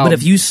 not a child But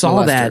if you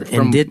saw that molester, from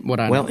and did what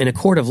I well know. in a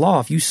court of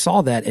law, if you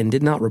saw that and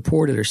did not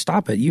report it or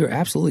stop it, you are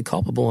absolutely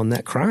culpable in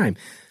that crime.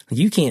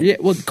 You can't. Yeah,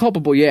 well,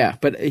 culpable, yeah,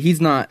 but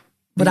he's not.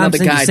 But he's I'm not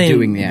the guy saying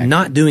doing the act.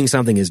 not doing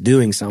something is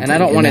doing something. And I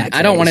don't in want that to.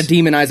 I don't want to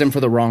case. demonize him for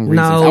the wrong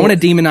reasons. No. I want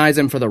to demonize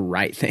him for the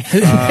right thing.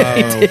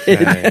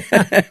 Okay.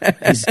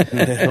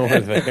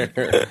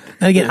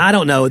 And again, I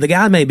don't know. The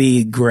guy may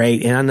be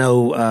great, and I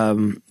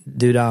know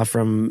Duda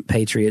from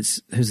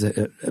Patriots, who's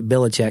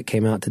Belichick,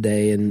 came out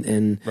today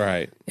and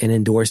Right. and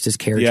endorsed his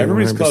character. Yeah,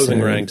 everybody's 100%.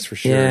 closing ranks for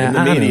sure. Yeah, In the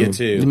I don't media know.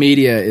 too. The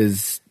media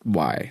is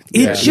why.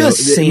 It just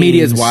the seems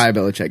media is why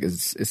Belichick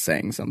is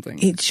saying something.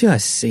 It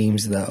just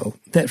seems, though,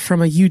 that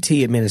from a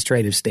UT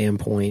administrative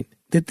standpoint,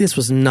 that this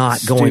was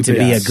not going to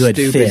be a good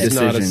Stupid fit. It's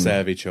not a decision.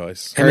 savvy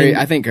choice. Curry,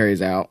 I think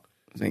Curry's out.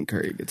 I think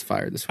Curry gets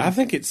fired this week. I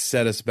think it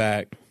set us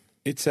back.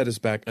 It set us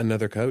back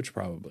another coach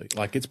probably.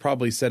 Like it's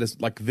probably set us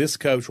like this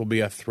coach will be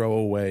a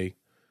throwaway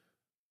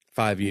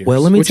 5 years.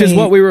 Well, let me Which tell is you,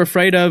 what we were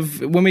afraid of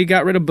when we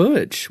got rid of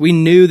Butch. We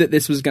knew that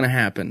this was going to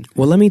happen.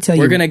 Well, let me tell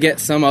you, We're going to get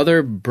some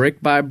other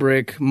brick by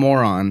brick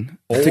moron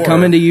to Or-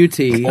 come into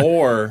UT,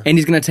 or and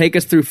he's going to take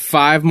us through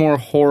 5 more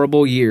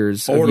horrible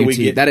years of or do UT. we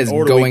get That is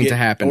or do we going get- to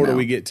happen. Oh, Or do now.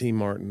 we get T.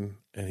 Martin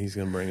and he's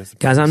going to bring us the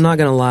guys, I'm not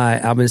going to lie.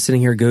 I've been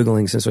sitting here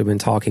Googling since we've been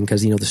talking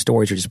because, the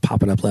stories are just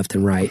popping up left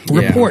and right.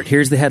 Yeah. Report,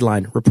 here's the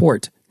headline.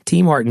 Report,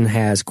 T. Martin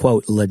has,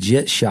 quote,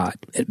 legit shot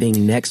at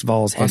being next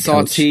Vols head I saw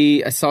coach.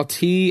 T. I saw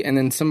T, and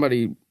then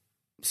somebody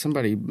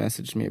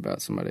messaged me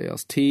about somebody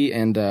else. T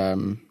and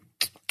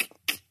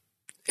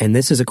And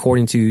this is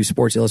according to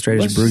Sports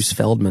Illustrated's Let's- Bruce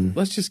Feldman.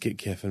 Let's just get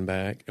Kiffin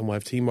back and we'll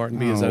have T. Martin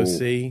be his No.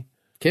 OC.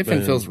 Kiffin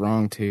Boom. feels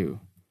wrong too.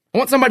 I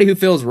want somebody who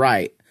feels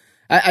right.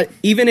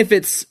 Even if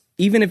it's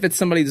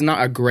somebody who's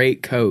not a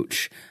great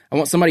coach, I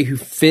want somebody who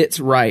fits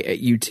right at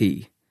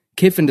UT.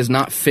 Kiffin does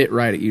not fit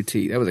right at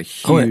UT. That was a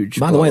huge.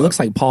 By the way, it blow-up. looks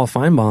like Paul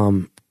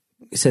Feinbaum.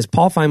 It says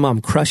Paul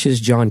Feinbaum crushes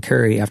John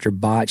Curry after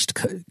botched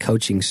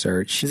coaching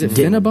search. Is it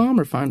Finnbaum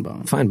or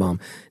Feinbaum?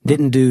 Feinbaum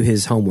didn't do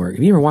his homework.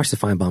 Have you ever watched the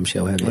Feinbaum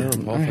show? Have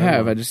you? I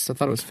have. I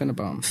thought it was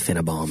Finnbaum.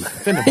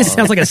 Finnbaum. It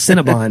sounds like a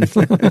Cinnabon.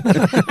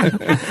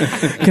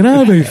 Can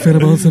I be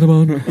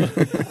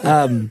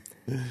Cinnabon?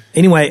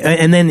 Anyway,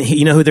 and then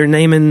you know who they're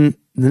naming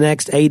the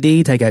next AD?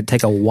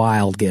 Take a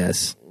wild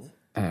guess.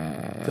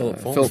 Philip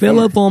Fulmer.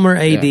 Philip Fulmer,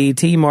 AD, Yeah.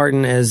 T.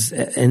 Martin as,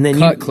 and then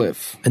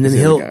Cutcliffe. and then is the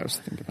he'll- other guy I was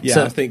thinking of. Yeah,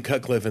 So- I think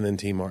Cutcliffe and then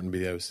T. Martin be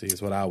the OC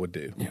is what I would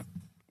do.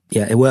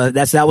 Yeah, well,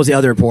 that was the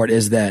other report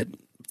is that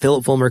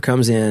Philip Fulmer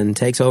comes in,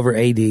 takes over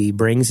AD,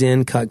 brings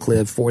in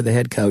Cutcliffe for the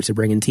head coach to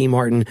bring in T.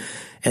 Martin.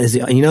 And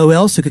you know who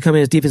else who could come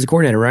in as defensive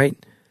coordinator, right?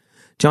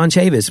 John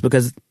Chavis,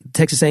 because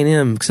Texas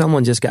A&M,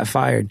 someone just got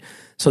fired.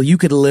 So you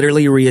could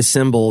literally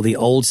reassemble the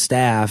old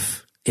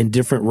staff in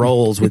different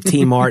roles with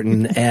T.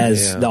 Martin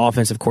as the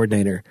offensive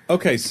coordinator.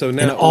 Okay, so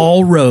now And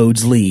all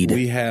roads lead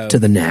we have to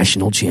the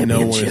national no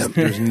one championship. is,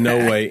 there's no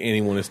way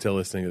anyone is still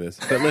listening to this.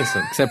 But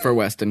listen, Except for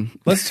Weston.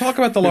 let's talk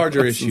about the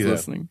larger Weston's issue. Though.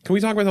 listening. Can we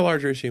talk about the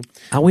larger issue?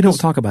 We don't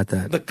talk about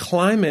that.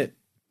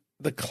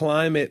 The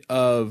climate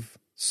of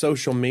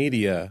social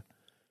media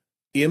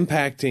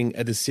impacting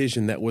a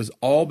decision that was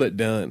all but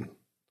done.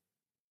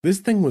 This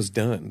thing was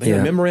done. They had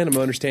a memorandum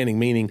of understanding,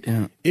 meaning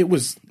it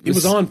was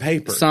on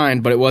paper,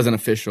 Signed, but it wasn't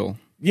official.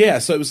 Yeah,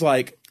 so it was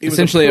like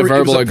Essentially a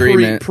verbal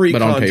agreement,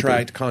 but on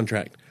paper.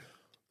 Contract.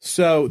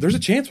 So there's a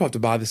chance we'll have to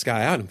buy this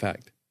guy out. In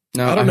fact,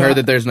 No, I heard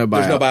that there's no buyout.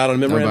 There's no buyout on a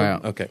memorandum. No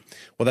buyout. Okay,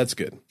 well that's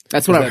good.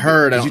 That's what I've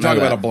heard. If you talk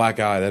about a black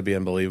eye, that'd be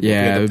unbelievable.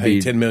 Yeah, you it had would to pay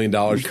be $10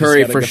 million.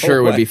 Curry for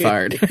sure would be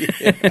fired.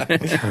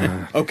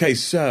 Okay,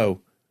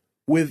 so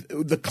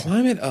with the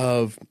climate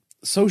of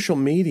social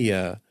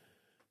media,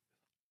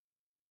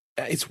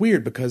 it's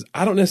weird because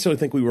I don't necessarily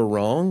think we were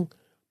wrong,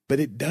 but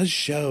it does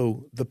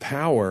show the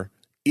power.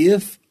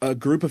 If a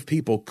group of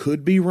people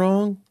could be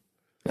wrong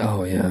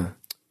Oh, yeah.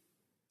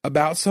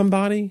 about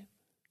somebody,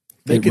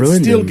 they It could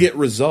ruined still them. get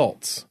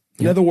results.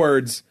 In other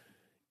words,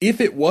 if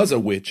it was a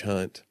witch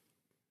hunt,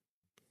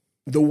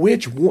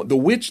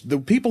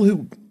 the people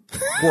who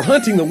were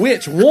hunting the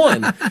witch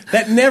won.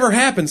 That never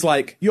happens.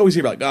 Like, you always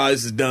hear about,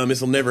 this is dumb, this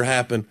will never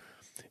happen.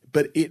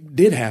 But it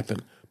did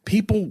happen.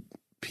 People,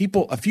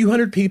 a few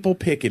hundred people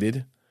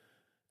picketed.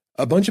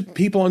 A bunch of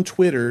people on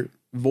Twitter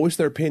voiced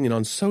their opinion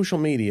on social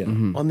media,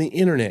 on the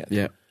internet.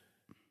 Yeah.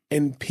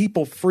 And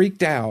people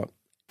freaked out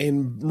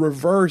and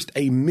reversed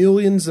a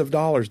millions of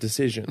dollars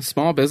decision.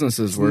 Small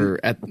businesses were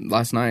at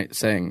last night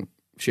saying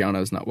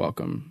Shiano's not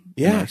welcome.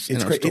 Yeah, in it's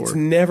our great. store. It's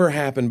never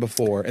happened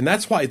before. And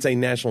that's why it's a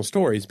national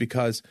story, is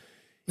because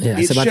Yeah, it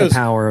it's about shows, the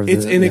power of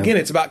it's, the... and yeah. again,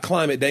 it's about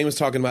climate. Dane was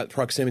talking about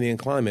proximity and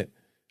climate.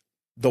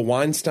 The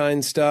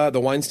Weinstein stuff,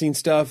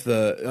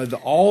 the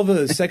all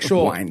the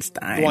sexual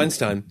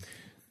Weinstein.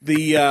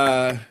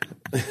 The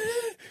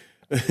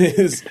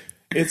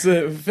it's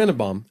a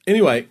Phenobomb.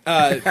 Anyway,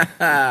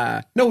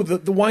 no,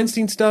 the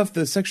Weinstein stuff,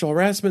 the sexual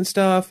harassment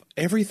stuff,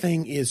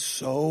 everything is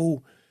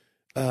so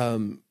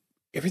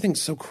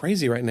everything's so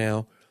crazy right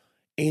now.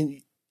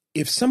 And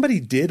if somebody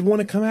did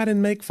want to come out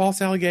and make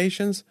false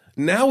allegations,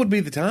 now would be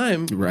the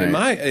time, Right. in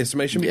my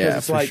estimation, because Yeah,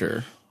 it's for like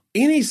sure.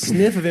 any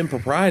sniff of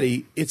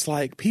impropriety, it's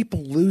like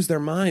people lose their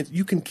minds.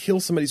 You can kill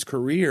somebody's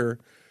career.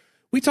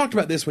 We talked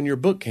about this when your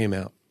book came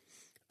out.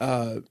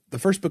 The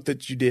first book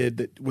that you did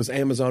that was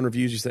Amazon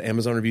reviews. You said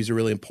Amazon reviews are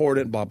really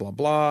important, blah, blah,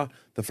 blah.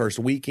 The first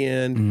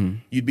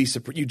weekend, you'd be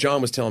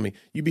John was telling me,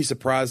 you'd be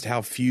surprised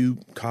how few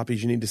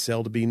copies you need to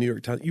sell to be New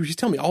York Times. You were just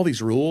telling me all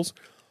these rules.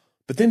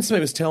 But then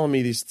somebody was telling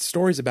me these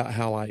stories about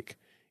how, like,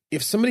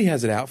 if somebody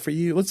has it out for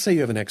you, let's say you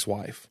have an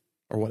ex-wife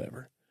or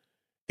whatever.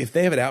 If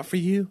they have it out for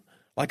you,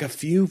 like a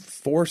few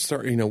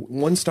 4-star,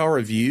 1-star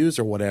reviews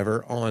or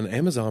whatever on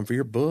Amazon for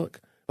your book,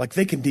 like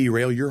they can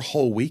derail your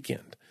whole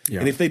weekend.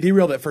 Yeah. And if they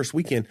derail that first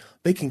weekend,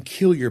 they can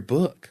kill your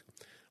book.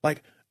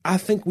 Like, I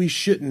think we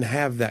shouldn't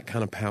have that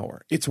kind of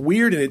power. It's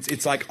weird and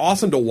it's like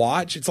awesome to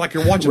watch. It's like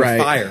you're watching Right.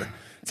 a fire.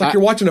 It's like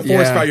you're watching a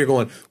forest yeah. fire. You're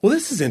going, well,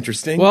 this is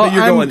interesting. Well, but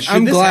you're going, should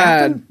I'm this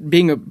glad happen?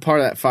 being a part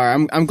of that fire.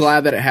 I'm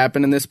glad that it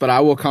happened in this, but I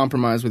will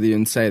compromise with you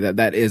and say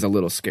that is a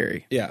little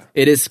scary. Yeah.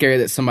 It is scary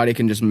that somebody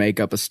can just make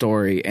up a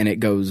story and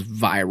it goes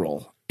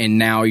viral, and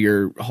now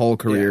your whole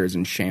career is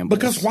in shambles.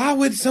 Because why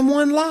would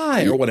someone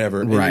lie or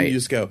whatever? And then Right. you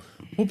just go,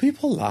 well,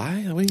 people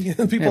lie. I mean, people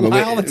Yeah, but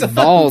lie all the time.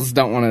 Vols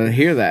don't want to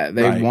hear that.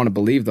 They Right. want to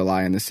believe the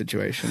lie in this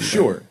situation. But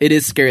Sure. it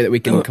is scary that we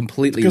can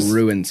completely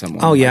ruin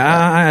someone. Oh, yeah,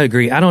 I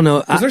agree. I don't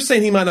know. Because they're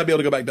saying he might not be able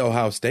to go back to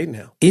Ohio State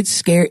now. It's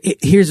scary.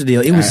 Here's the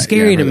deal. It was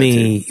scary yeah, I to heard that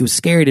me. It was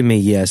scary to me.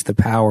 Yes, the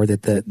power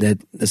that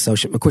the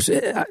social. Of course,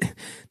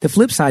 the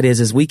flip side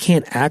is we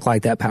can't act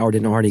like that power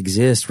didn't already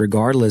exist,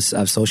 regardless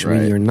of social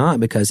media or not,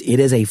 because it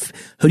is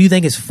who do you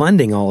think is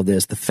funding all of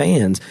this? The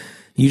fans.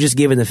 You just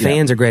giving the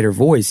fans a greater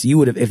voice. You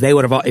would have,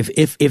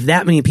 if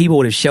that many people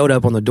would have showed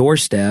up on the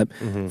doorstep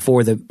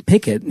for the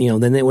picket,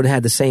 then it would have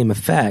had the same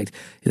effect.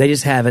 They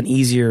just have an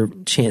easier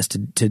chance to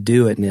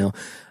do it now.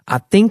 I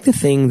think the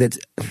thing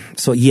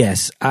so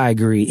yes, I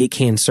agree. It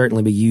can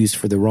certainly be used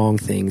for the wrong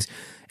things.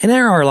 And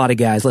there are a lot of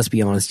guys, let's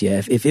be honest,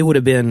 yeah. If it would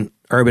have been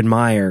Urban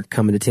Meyer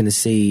coming to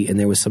Tennessee and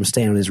there was some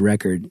stain on his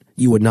record,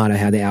 you would not have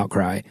had the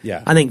outcry.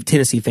 Yeah. I think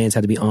Tennessee fans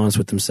had to be honest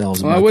with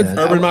themselves Well, about I would- that.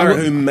 Urban Meyer,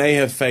 who may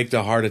have faked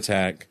a heart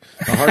attack,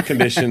 a heart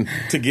condition,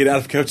 to get out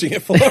of coaching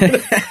at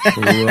Florida.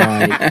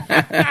 Right.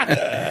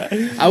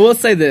 I will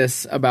say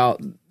this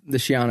about the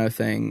Shiano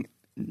thing.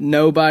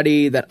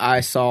 Nobody that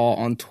I saw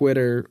on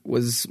Twitter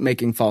was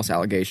making false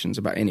allegations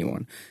about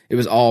anyone. It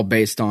was all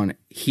based on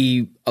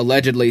he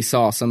allegedly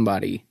saw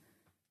somebody,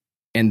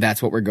 and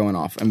that's what we're going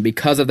off. And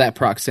because of that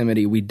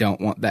proximity, we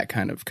don't want that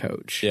kind of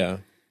coach. Yeah.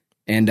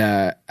 And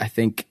I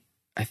think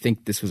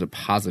this was a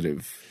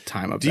positive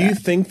time of Do that. you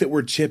think that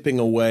we're chipping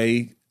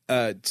away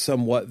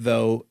somewhat,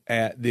 though,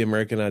 at the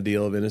American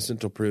ideal of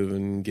innocent till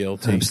proven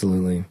guilty?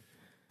 Absolutely.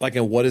 Like,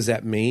 and what does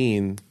that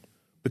mean?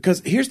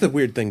 Because here's the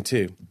weird thing,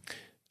 too.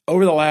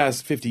 over the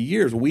last 50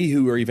 years, we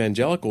who are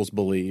evangelicals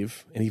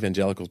believe, and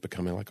evangelicals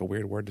becoming like a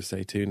weird word to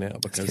say too now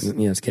because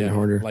it's getting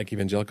harder. Like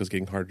evangelicals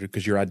getting harder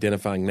because you're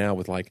identifying now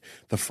with like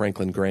the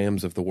Franklin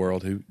Grahams of the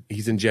world who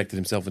he's injected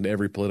himself into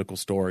every political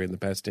story in the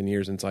past 10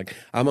 years. And it's like,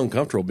 I'm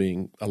uncomfortable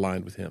being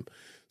aligned with him.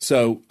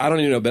 So I don't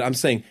even know, but I'm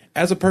saying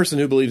as a person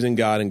who believes in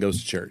God and goes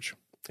to church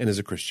and is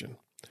a Christian,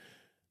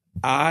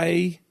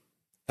 I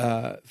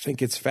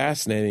think it's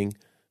fascinating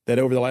that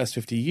over the last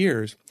 50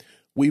 years,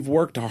 we've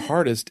worked our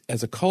hardest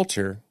as a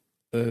culture,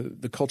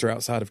 the culture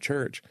outside of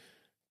church,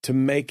 to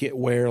make it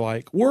where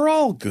like we're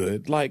all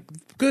good. Like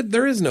good,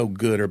 there is no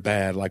good or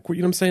bad. Like you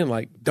know what I'm saying?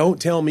 Like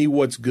don't tell me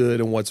what's good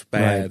and what's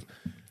bad.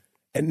 Right.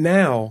 And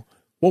now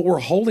what we're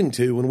holding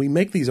to when we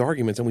make these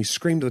arguments and we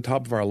scream to the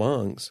top of our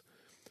lungs,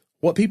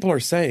 what people are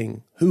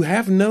saying who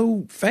have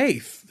no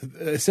faith,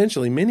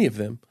 essentially many of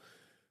them,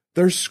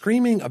 they're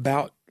screaming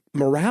about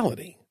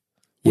morality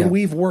when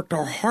we've worked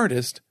our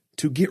hardest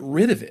to get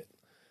rid of it.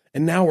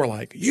 And now we're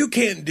like, you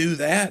can't do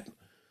that.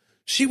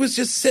 She was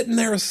just sitting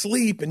there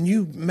asleep and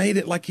you made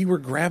it like you were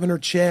grabbing her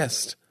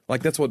chest.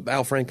 Like that's what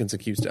Al Franken's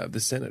accused of, the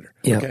senator.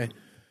 Yep. Okay.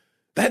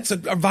 That's a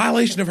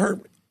violation of her.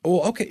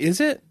 Well, okay. Is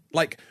it?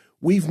 Like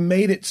we've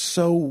made it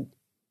so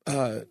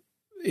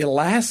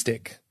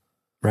elastic.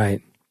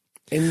 Right.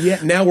 And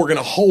yet now we're going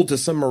to hold to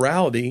some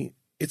morality.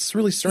 It's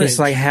really strange. It's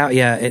like how,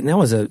 and that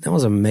was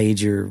a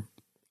major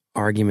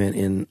argument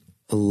in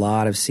a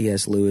lot of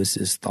C.S.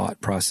 Lewis's thought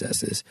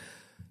processes.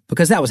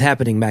 Because that was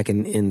happening back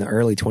in the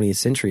early 20th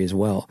century as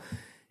well.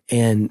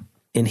 And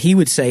he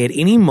would say at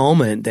any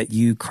moment that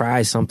you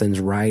cry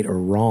something's right or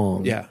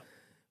wrong,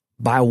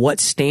 by what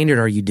standard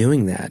are you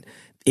doing that?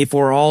 If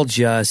we're all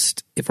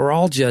just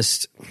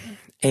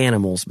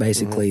animals,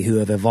 basically, who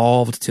have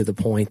evolved to the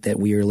point that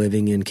we are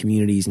living in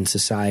communities and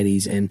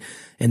societies, and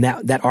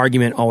that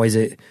argument always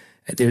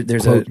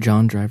there's quote,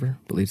 John Driver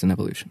believes in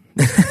evolution.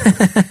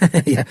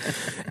 Yeah,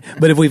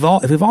 but if we've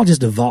all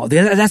just evolved,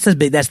 that's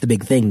the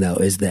big thing though,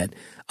 is that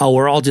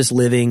we're all just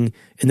living,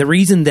 and the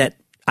reason that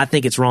I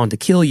think it's wrong to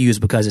kill you is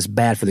because it's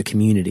bad for the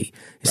community.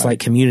 It's like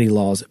community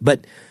laws,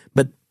 but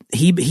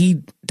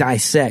he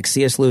dissects,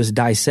 C.S. Lewis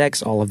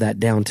dissects all of that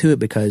down to it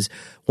because,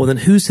 well, then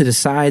who's to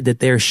decide that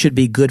there should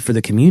be good for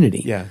the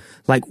community? Yeah,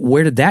 like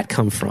where did that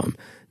come from?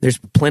 There's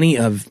plenty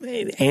of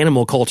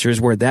animal cultures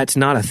where that's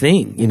not a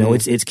thing. You know,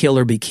 it's kill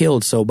or be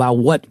killed. So by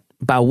what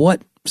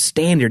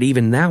standard,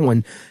 even that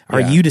one, are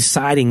you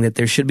deciding that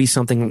there should be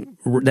something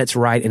that's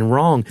right and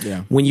wrong?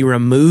 Yeah. When you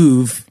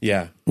remove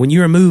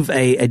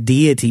a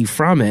deity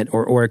from it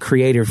or a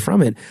creator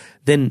from it,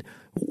 then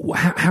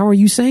how are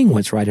you saying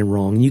what's right and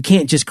wrong? You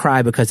can't just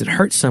cry because it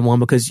hurts someone,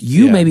 because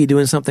you may be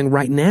doing something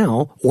right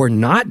now or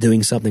not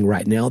doing something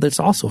right now that's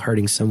also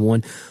hurting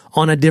someone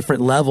on a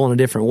different level, in a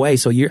different way.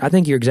 So I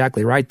think you're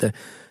exactly right.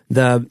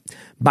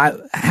 By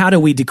how do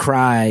we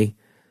decry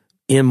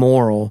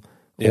immoral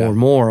or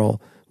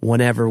moral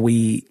whenever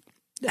we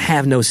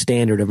have no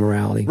standard of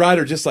morality? Right,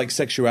 or just like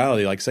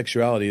sexuality. Like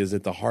sexuality is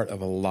at the heart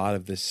of a lot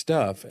of this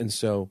stuff. And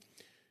so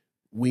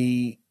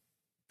we,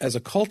 as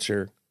a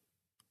culture,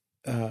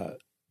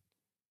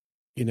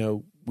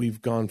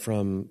 we've gone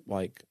from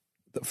like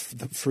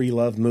the free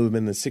love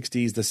movement in the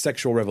 60s, the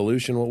sexual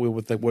revolution,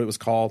 what it was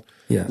called.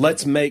 Yeah.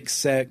 Let's make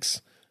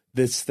sex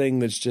this thing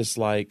that's just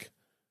like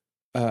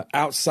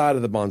outside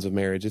of the bonds of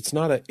marriage. It's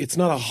not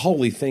a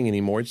holy thing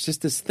anymore. It's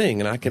just this thing,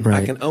 and I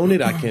can own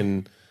it.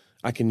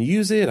 I can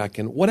use it. I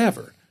can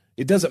whatever.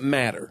 It doesn't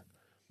matter.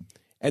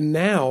 And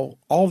now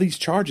all these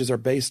charges are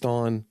based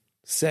on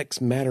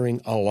sex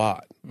mattering a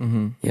lot.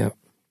 Mm-hmm. Yeah,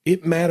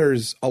 it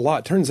matters a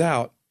lot. Turns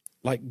out,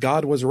 like,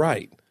 God was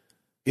right.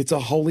 It's a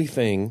holy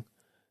thing,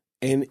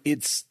 and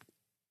it's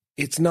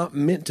not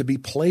meant to be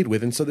played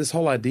with. And so this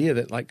whole idea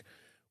that, like,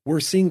 we're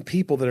seeing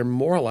people that are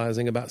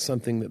moralizing about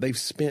something that they've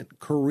spent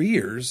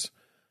careers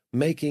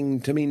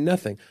making to mean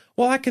nothing.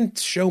 Well, I can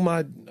show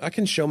my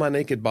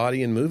naked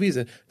body in movies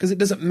because it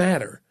doesn't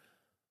matter.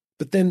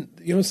 But then,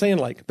 you know what I'm saying?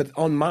 Like, but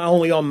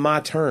only on my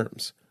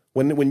terms.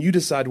 When you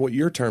decide what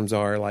your terms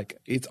are, like,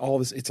 it's all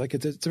this. It's like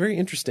it's very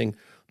interesting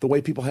the way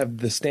people have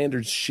the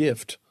standards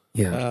shift.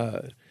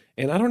 Yeah.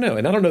 And I don't know.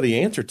 And I don't know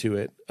the answer to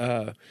it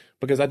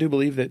because I do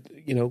believe that,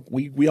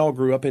 we all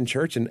grew up in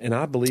church. And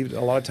I believe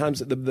a lot of times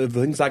that the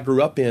things I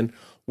grew up in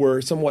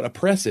were somewhat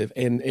oppressive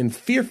and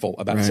fearful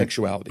about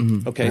sexuality.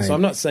 Mm-hmm. Okay. Right. So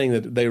I'm not saying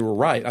that they were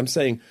right. I'm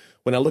saying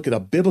when I look at a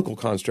biblical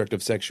construct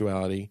of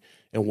sexuality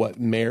and what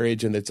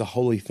marriage, and it's a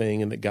holy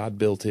thing, and that God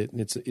built it,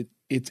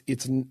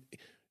 and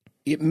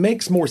it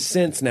makes more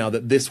sense now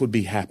that this would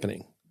be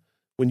happening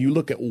when you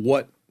look at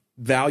what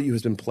value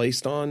has been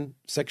placed on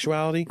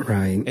sexuality,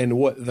 right, and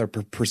what their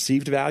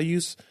perceived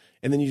values,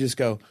 and then you just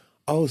go,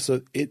 oh,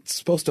 so it's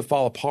supposed to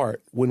fall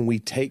apart when we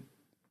take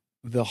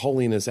the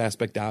holiness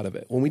aspect out of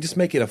it. When we just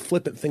make it a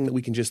flippant thing that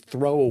we can just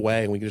throw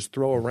away and we can just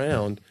throw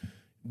around.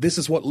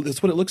 That's what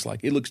it looks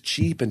like. It looks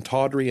cheap and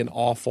tawdry and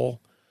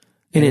awful.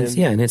 And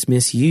it's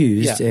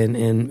misused,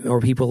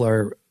 or people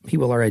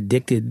are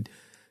addicted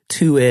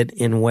to it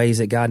in ways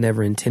that God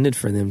never intended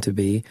for them to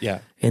be. Yeah.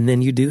 And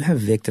then you do have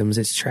victims.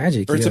 It's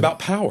tragic. Or it's about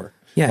power.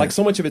 Yeah. Like,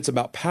 so much of it's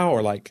about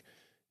power. Like,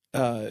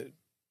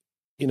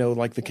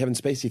 like the Kevin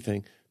Spacey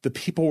thing, the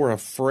people were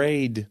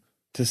afraid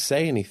to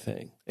say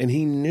anything, and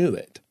he knew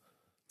it.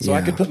 So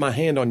I could put my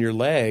hand on your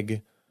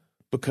leg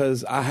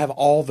because I have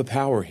all the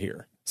power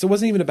here. So it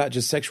wasn't even about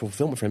just sexual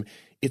fulfillment for him.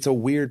 It's a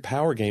weird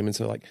power game. And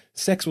so like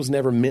sex was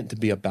never meant to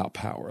be about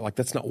power. Like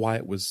that's not why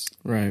it was.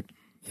 Right.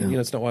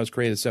 It's not why it was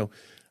created. So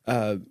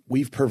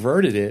we've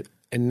perverted it.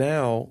 And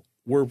now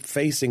we're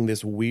facing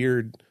this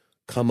weird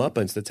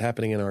comeuppance that's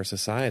happening in our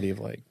society of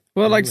like.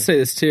 Well, I'd like to say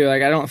this too.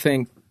 Like, I don't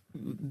think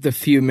the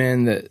few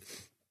men that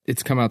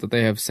it's come out that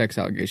they have sex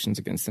allegations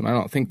against them, I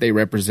don't think they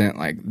represent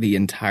like the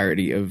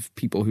entirety of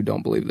people who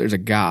don't believe there's a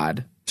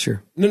God.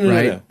 Sure.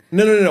 No.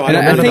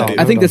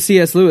 I think the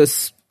C.S.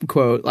 Lewis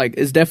quote like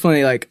is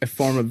definitely like a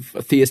form of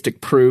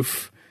theistic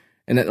proof,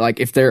 and that like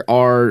if there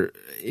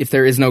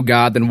is no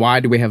God, then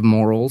why do we have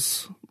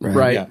morals?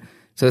 Right. Yeah.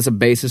 So that's a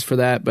basis for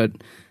that. But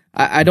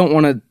I don't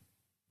want to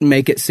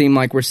make it seem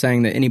like we're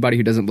saying that anybody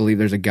who doesn't believe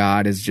there's a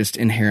God is just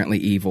inherently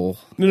evil.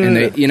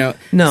 No,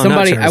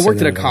 somebody. I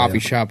worked at a coffee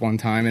shop one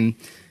time, and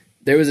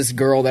there was this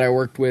girl that I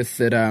worked with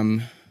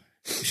that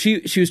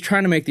she was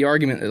trying to make the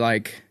argument that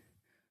like,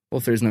 well,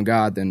 if there's no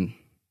God, then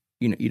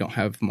you don't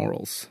have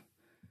morals.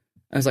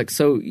 I was like,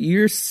 so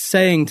you're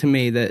saying to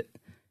me that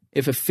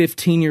if a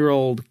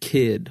 15-year-old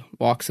kid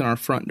walks in our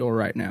front door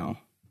right now,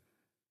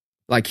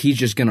 like he's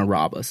just going to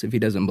rob us if he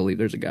doesn't believe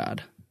there's a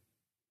God?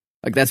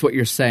 Like that's what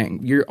you're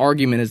saying. Your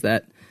argument is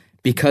that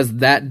because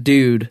that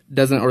dude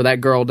doesn't, or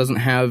that girl doesn't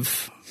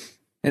have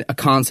a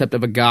concept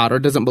of a God or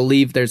doesn't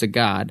believe there's a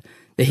God,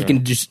 that he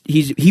can just,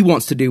 he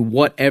wants to do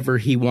whatever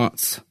he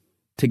wants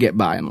to get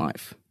by in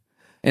life.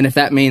 And if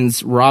that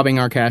means robbing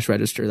our cash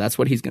register, that's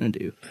what he's going to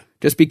do.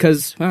 Just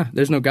because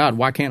there's no God,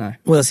 why can't I?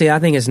 Well, see, I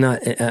think it's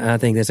not. I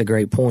think that's a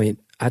great point.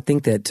 I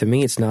think that to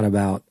me, it's not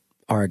about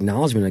our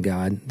acknowledgement of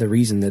God. The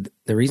reason a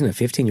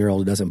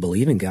 15-year-old who doesn't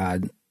believe in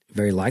God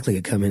very likely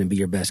could come in and be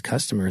your best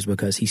customer is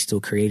because he's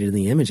still created in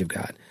the image of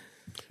God.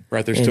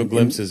 Right, there's still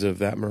glimpses of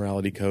that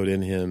morality code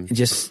in him.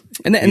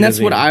 And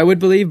that's what I would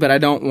believe, but I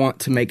don't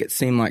want to make it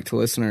seem like to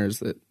listeners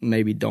that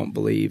maybe don't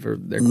believe or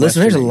they're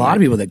listen. There's a lot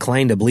of people that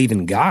claim to believe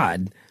in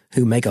God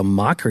who make a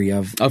mockery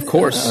of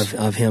course,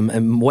 of him,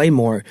 and way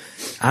more.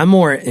 I'm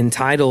more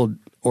entitled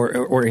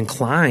or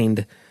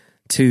inclined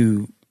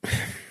to,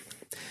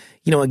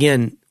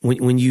 again,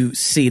 when you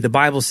see the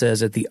Bible says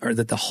that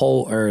the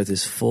whole earth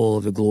is full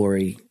of the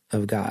glory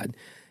of God,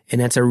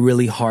 and that's a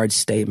really hard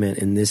statement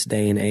in this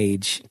day and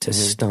age to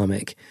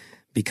stomach,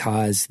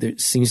 because it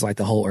seems like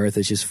the whole earth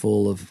is just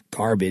full of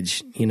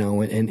garbage,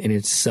 and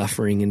it's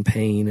suffering and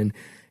pain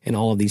and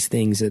all of these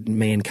things that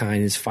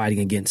mankind is fighting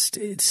against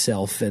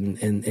itself, and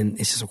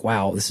it's just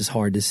wow, this is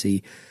hard to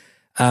see.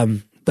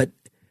 But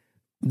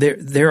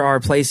there are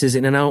places,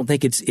 and I don't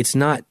think it's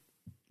not.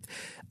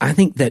 I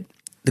think that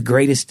the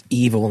greatest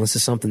evil, and this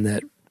is something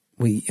that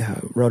we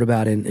wrote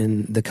about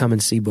in the Come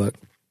and See book.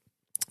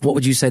 What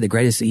would you say the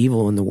greatest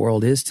evil in the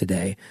world is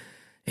today?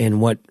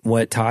 And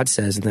what Todd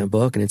says in that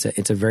book, and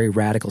it's a very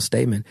radical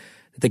statement.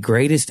 The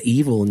greatest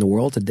evil in the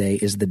world today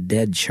is the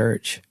dead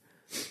church.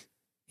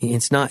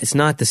 It's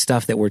not the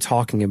stuff that we're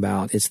talking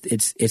about. It's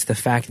the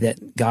fact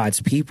that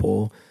God's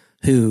people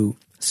who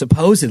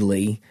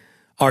supposedly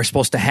are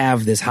supposed to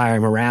have this higher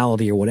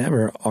morality or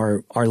whatever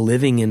are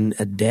living in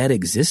a dead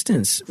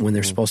existence when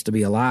they're supposed to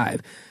be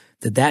alive.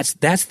 That's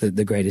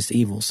the greatest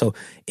evil. So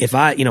if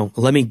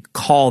let me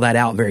call that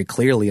out very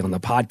clearly on the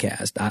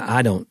podcast.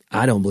 I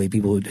don't believe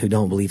people who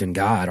don't believe in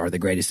God are the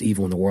greatest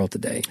evil in the world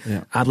today.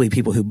 Yeah. I believe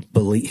people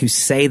who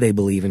say they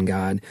believe in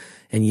God,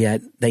 and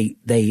yet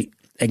they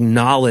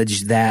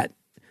acknowledge that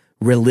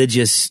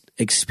religious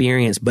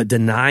experience but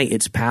deny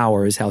its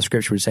power, is how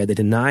Scripture would say. They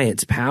deny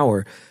its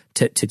power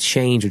to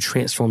change or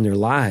transform their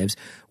lives,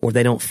 or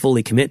they don't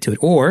fully commit to it,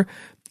 or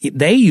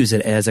they use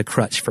it as a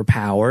crutch for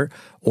power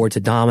or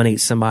to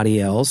dominate somebody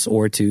else,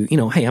 or to,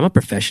 hey, I'm a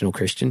professional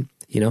Christian.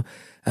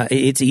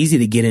 It's easy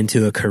to get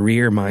into a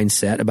career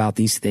mindset about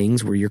these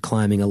things where you're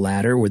climbing a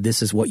ladder, where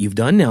this is what you've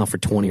done now for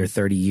 20 or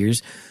 30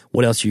 years.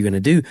 What else are you going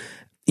to do?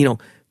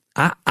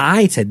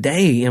 I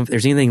today, if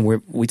there's anything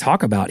we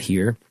talk about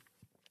here,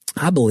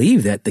 I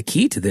believe that the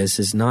key to this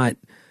is not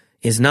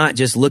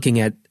just looking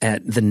at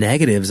the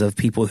negatives of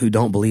people who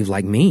don't believe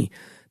like me.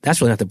 That's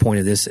really not the point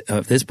of this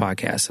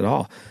podcast at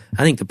all.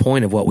 I think the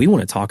point of what we want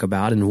to talk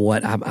about, and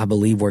what I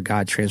believe where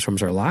God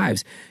transforms our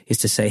lives, is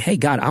to say, hey,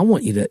 God, I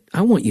want you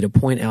to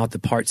point out the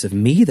parts of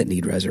me that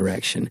need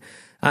resurrection.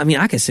 I mean,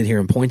 I can sit here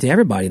and point to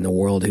everybody in the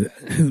world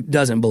who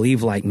doesn't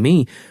believe like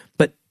me,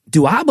 but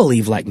do I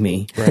believe like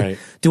me? Right.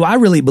 Do I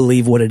really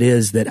believe what it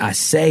is that I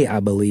say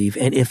I believe?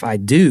 And if I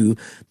do,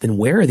 then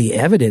where are the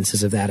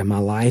evidences of that in my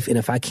life? And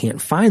if I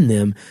can't find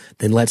them,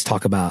 then let's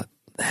talk about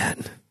that.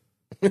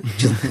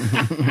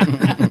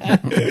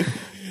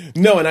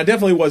 No, and I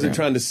definitely wasn't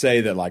trying to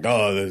say that like,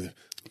 No,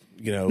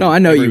 I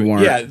know you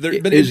weren't. Yeah,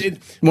 but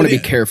want to be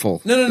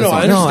careful. No, I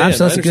understand. No, absolutely, I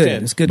understand.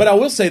 good. It's good. But I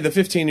will say the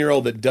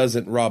 15-year-old that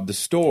doesn't rob the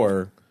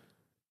store,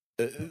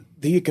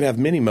 he could have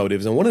many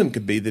motives, and one of them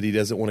could be that he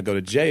doesn't want to go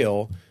to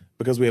jail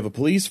because we have a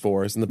police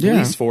force, and the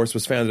police force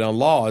was founded on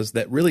laws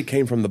that really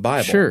came from the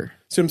Bible. Sure.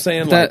 See what I'm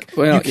saying? That-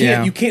 well,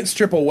 you can't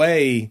strip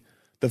away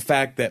the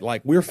fact that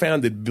like we're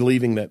founded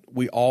believing that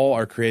we all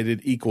are created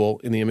equal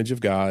in the image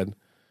of God,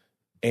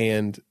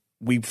 and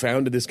we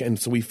founded this, and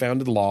so we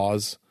founded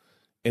laws,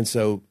 and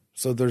so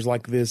there's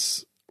like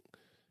this,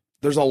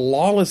 there's a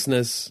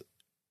lawlessness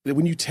that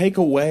when you take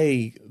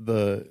away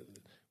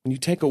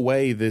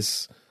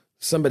this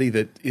somebody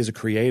that is a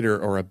creator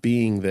or a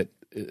being that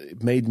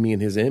made me in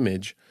his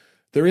image,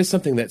 there is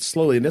something that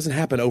slowly, it doesn't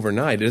happen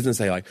overnight. It doesn't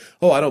say like,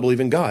 oh, I don't believe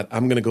in God,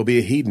 I'm going to go be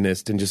a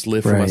hedonist and just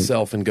live for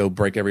myself and go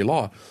break every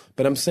law.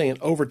 But I'm saying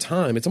over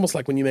time, it's almost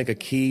like when you make a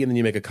key and then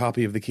you make a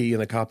copy of the key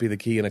and a copy of the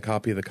key and a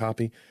copy of the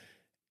copy.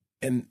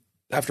 And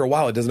after a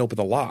while, it doesn't open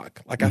the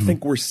lock. Like I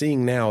think we're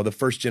seeing now the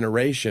first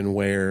generation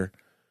where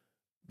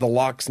the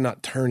lock's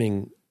not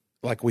turning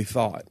like we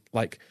thought.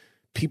 Like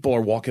people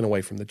are walking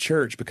away from the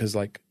church because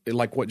like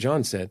what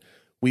John said,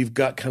 we've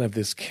got kind of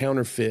this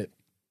counterfeit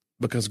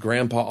because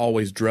grandpa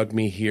always drugged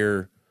me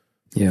here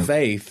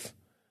faith,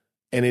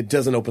 and it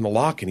doesn't open the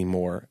lock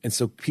anymore. And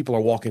so people are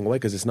walking away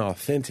because it's not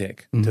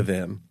authentic to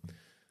them.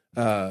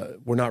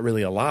 We're not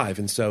really alive.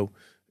 And so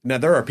now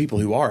there are people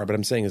who are, but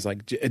I'm saying is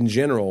like in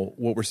general,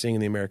 what we're seeing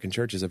in the American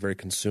church is a very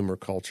consumer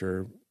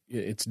culture.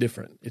 It's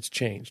different. It's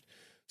changed.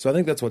 So I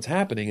think that's what's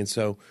happening. And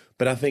so,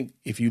 but I think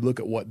if you look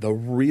at what the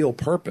real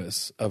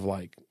purpose of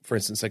like, for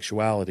instance,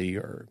 sexuality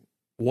or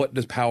what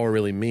does power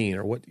really mean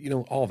or what,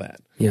 all that.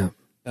 Yeah.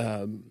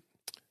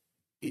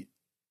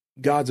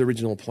 God's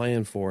original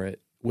plan for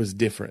it was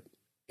different.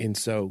 And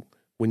so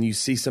when you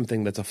see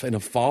something that's in a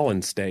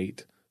fallen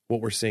state, what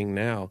we're seeing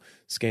now,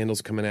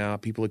 scandals coming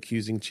out, people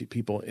accusing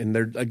people, and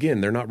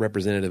they're not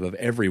representative of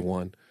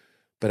everyone,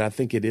 but I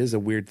think it is a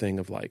weird thing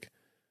of like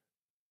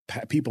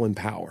people in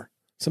power.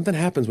 Something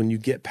happens when you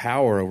get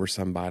power over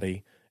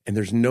somebody and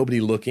there's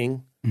nobody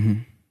looking,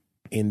 and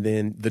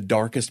then the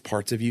darkest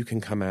parts of you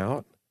can come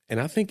out. And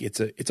I think it's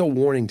a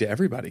warning to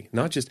everybody,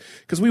 not just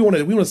because we want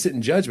to sit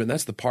in judgment.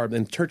 That's the part,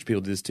 and church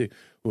people do this too.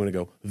 We want to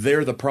go,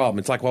 they're the problem.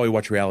 It's like why we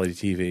watch reality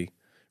TV.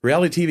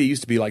 Reality TV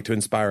used to be like to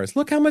inspire us.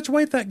 Look how much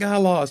weight that guy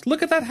lost.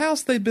 Look at that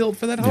house they built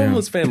for that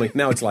homeless family.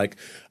 Now it's like,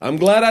 I'm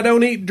glad I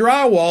don't eat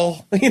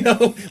drywall.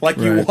 Like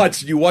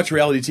you watch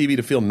reality TV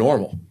to feel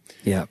normal.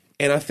 Yeah.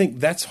 And I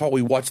think that's how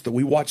we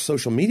watch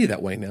social media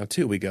that way now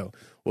too. We go,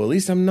 well, at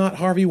least I'm not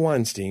Harvey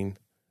Weinstein.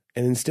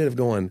 And instead of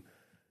going,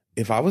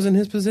 if I was in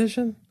his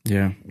position,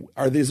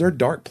 is there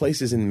dark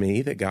places in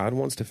me that God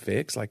wants to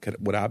fix? Like,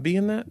 would I be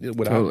in that?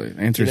 Totally.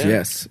 Answer is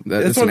yes.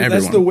 That's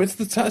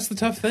the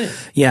tough thing.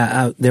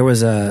 Yeah. There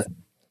was a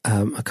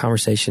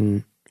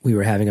conversation we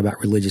were having about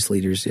religious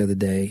leaders the other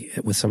day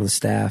with some of the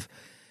staff,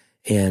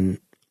 and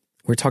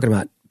we're talking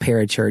about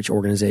parachurch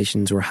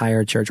organizations or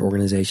higher church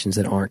organizations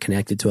that aren't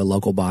connected to a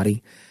local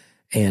body,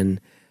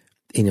 and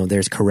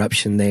there's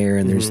corruption there,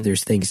 and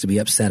there's things to be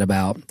upset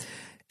about,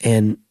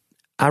 and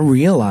I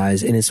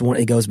realize, and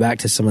it goes back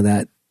to some of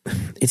that.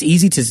 It's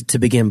easy to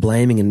begin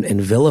blaming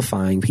and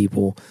vilifying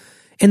people,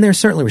 and they're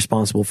certainly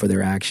responsible for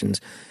their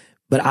actions.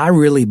 But I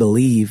really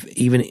believe,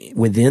 even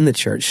within the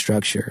church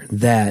structure,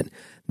 that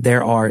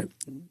there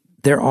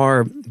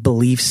are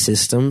belief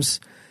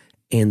systems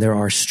and there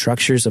are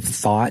structures of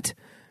thought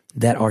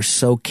that are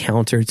so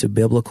counter to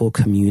biblical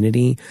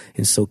community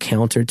and so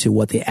counter to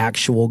what the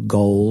actual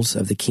goals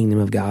of the kingdom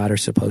of God are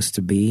supposed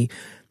to be.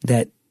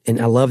 And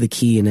I love the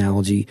key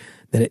analogy.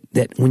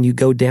 That when you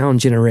go down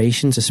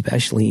generations,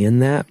 especially in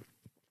that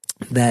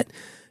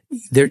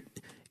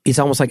it's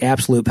almost like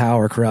absolute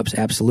power corrupts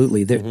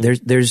absolutely.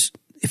 There's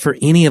for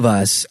any of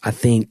us, I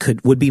think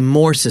would be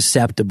more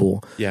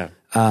susceptible,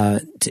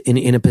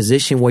 in a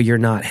position where you're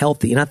not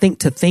healthy. And I think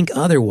to think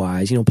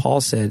otherwise,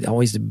 Paul said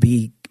always to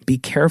be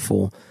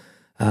careful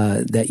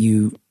that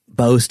you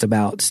boast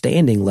about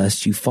standing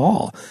lest you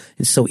fall.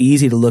 It's so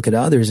easy to look at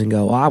others and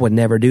go, oh, I would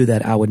never do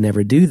that. I would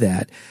never do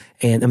that.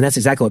 And that's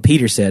exactly what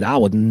Peter said. I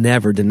would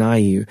never deny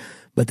you.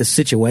 But the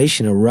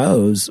situation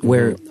arose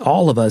where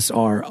all of us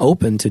are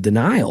open to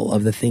denial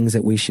of the things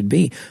that we should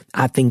be.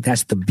 I think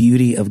that's the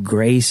beauty of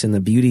grace and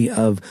the beauty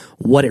of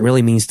what it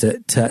really means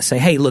to say,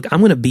 hey, look, I'm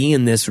going to be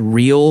in this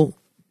real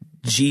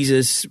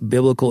Jesus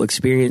biblical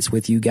experience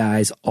with you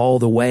guys all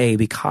the way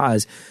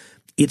because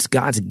it's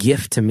God's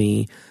gift to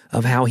me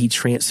of how he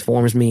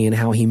transforms me and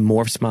how he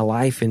morphs my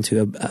life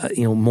into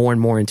more and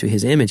more into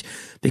his image.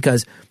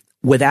 Because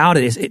without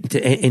it,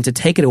 and to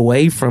take it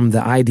away from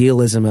the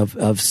idealism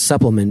of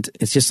supplement,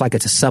 it's just like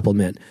it's a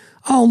supplement.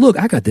 Oh, look,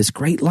 I got this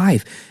great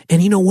life.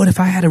 And you know what? If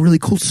I had a really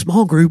cool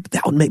small group,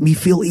 that would make me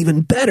feel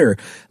even better.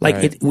 Like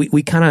right.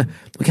 We kind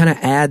of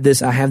add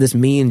this, I have this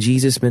me and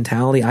Jesus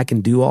mentality. I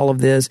can do all of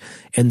this.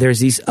 And there's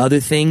these other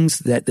things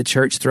that the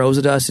church throws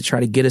at us to try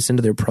to get us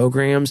into their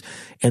programs.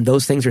 And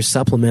those things are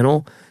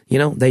supplemental.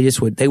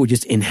 They would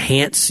just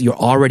enhance your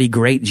already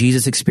great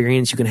Jesus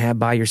experience you can have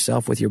by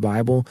yourself with your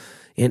Bible.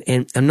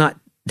 And I'm not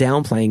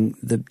downplaying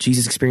the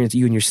Jesus experience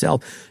you and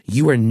yourself.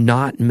 You are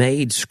not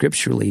made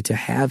scripturally to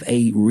have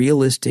a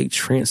realistic,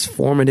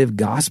 transformative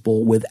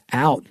gospel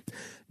without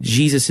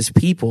Jesus's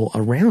people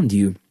around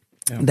you.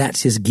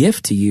 That's his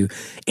gift to you.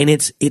 And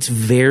it's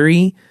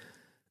very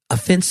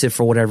offensive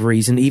for whatever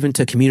reason, even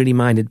to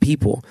community-minded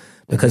people,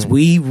 because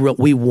we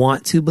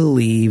want to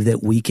believe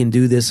that we can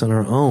do this on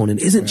our own. And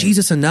isn't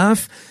Jesus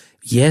enough?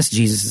 Yes,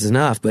 Jesus is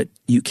enough, but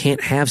you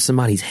can't have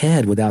somebody's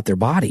head without their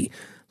body.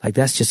 Like,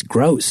 that's just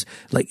gross.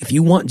 Like, if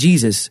you want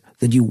Jesus,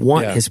 then you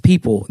want his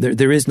people.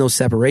 There is no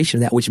separation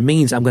of that, which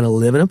means I'm going to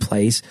live in a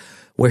place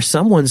where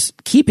someone's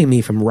keeping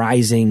me from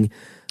rising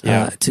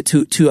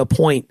to a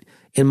point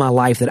in my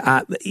life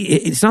that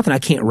it's not that I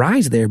can't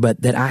rise there,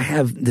 but that I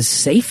have the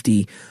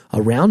safety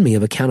around me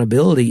of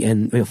accountability,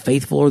 and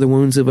faithful are the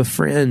wounds of a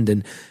friend.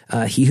 And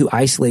he who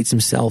isolates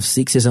himself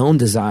seeks his own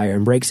desire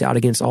and breaks out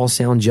against all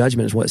sound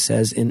judgment, is what it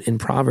says in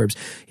Proverbs.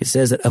 It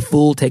says that a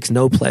fool takes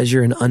no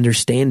pleasure in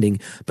understanding,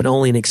 but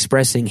only in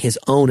expressing his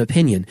own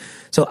opinion.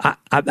 So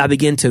I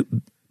begin to,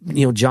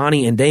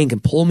 Johnny and Dane can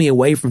pull me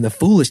away from the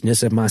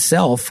foolishness of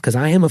myself, because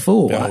I am a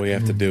fool. Yeah, we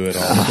have to do it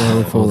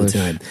all the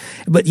time.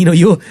 But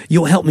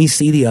you'll help me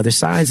see the other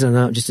sides, and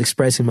I'm not just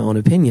expressing my own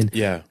opinion.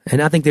 Yeah.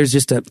 And I think there's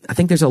there's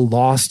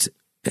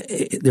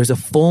a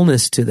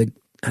fullness to the.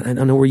 I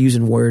know we're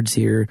using words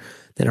here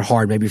that are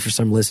hard maybe for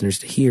some listeners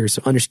to hear.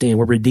 So understand,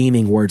 we're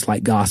redeeming words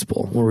like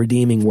gospel. We're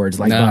redeeming words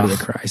like body of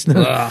Christ.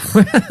 No.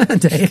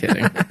 Just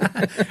kidding.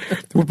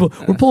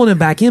 We're pulling it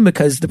back in,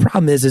 because the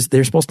problem is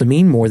they're supposed to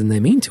mean more than they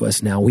mean to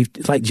us now. We've,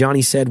 like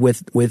Johnny said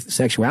with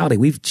sexuality,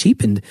 we've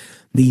cheapened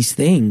these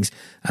things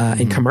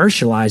and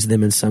commercialized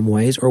them in some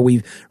ways, or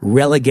we've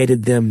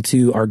relegated them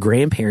to our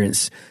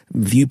grandparents'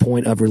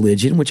 viewpoint of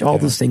religion, which all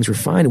those things were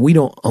fine. We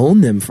don't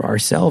own them for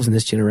ourselves in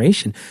this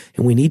generation,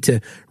 and we need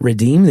to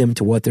redeem them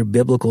to what their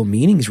biblical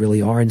meanings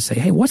really are, and say,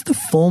 hey, what's the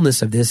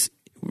fullness of this?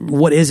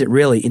 What is it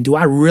really? And do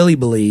I really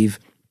believe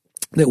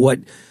that what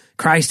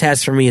Christ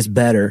has for me is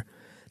better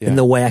than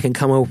the way I can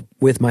come up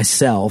with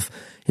myself?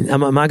 And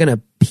am I going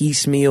to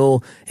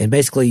piecemeal and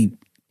basically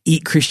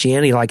eat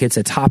Christianity like it's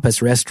a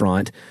tapas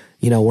restaurant,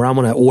 where I'm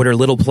going to order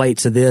little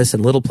plates of this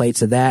and little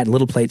plates of that and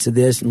little plates of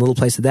this and little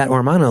plates of that? Or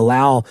am I going to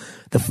allow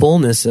the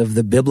fullness of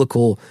the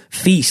biblical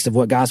feast of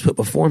what God's put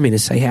before me to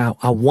say, hey,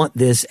 I want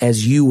this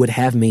as you would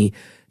have me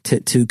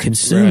to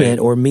consume it,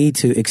 or me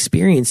to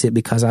experience it,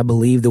 because I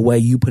believe the way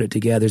you put it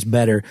together is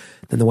better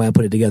than the way I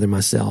put it together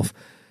myself.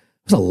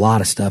 There's a lot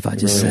of stuff I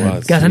just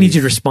said. Guys, I need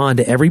you to respond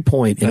to every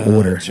point in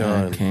order.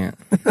 John, I can't.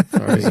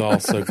 Sorry, it was all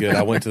so good.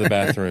 I went to the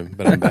bathroom,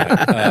 but I'm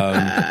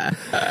back.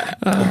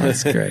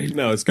 That's great.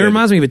 No, it's It good.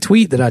 reminds me of a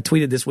tweet that I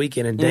tweeted this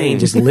weekend, and Dane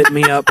just lit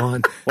me up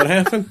on. What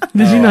happened?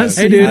 Did you not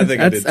see Hey, dude, I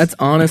think I did. that's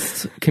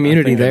honest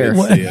community there.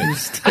 I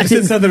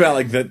said something about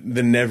like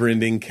the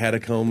never-ending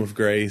catacomb of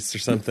grace or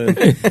something.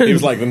 He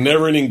was like, the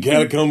never-ending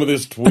catacomb of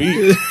this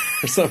tweet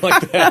or something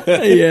like that.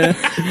 Yeah.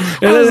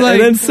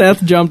 And then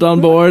Seth jumped on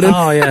board. And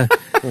Oh, yeah.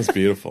 That was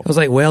beautiful. I was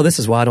like, well, this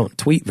is why I don't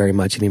tweet very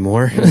much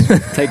anymore.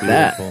 take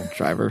that,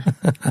 driver.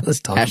 Let's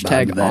talk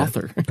Hashtag about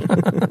that.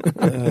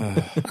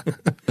 author.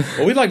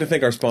 Well, we'd like to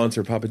thank our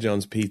sponsor, Papa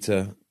John's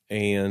Pizza,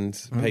 and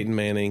Peyton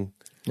Manning,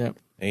 Yep.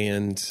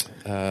 and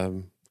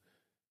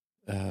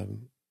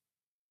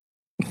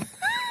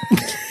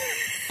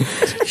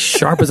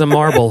Sharp as a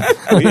marble.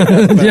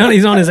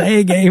 Johnny's on his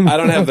A game. I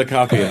don't have the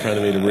copy in front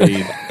of me to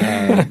read.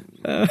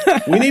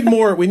 We need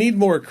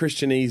more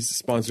Christianese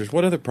sponsors.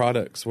 What other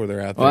products were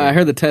there out there? Well, I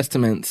heard the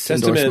Testaments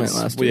endorsement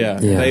last week. Yeah,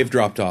 they've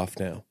dropped off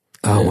now.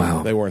 Oh,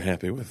 wow. They weren't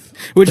happy with.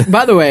 Which,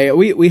 by the way,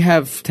 we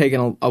have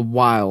taken a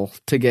while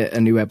to get a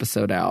new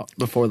episode out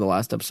before the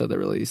last episode that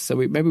released. So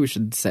maybe we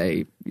should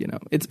say,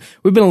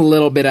 we've been a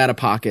little bit out of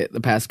pocket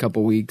the past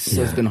couple weeks.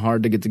 So it's been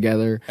hard to get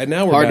together. And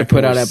now we're hard back to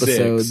put and out we're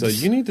episodes. sick, so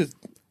you need to.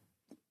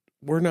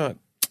 We're not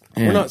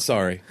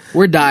sorry.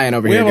 We're dying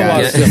over We here, have a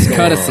lot guys. of stuff Cut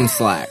going us on. some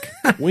slack.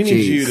 We need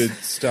Jeez. you to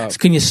stop.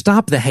 Can you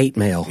stop the hate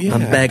mail? Yeah,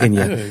 I'm begging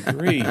you. Good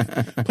grief.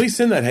 Please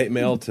send that hate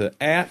mail to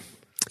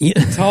Yeah.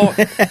 @talk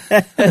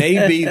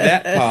AB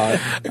that pod.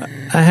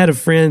 I had a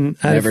friend.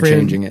 Never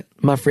changing it.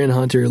 My friend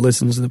Hunter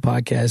listens to the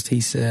podcast. He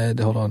said,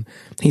 hold on.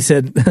 He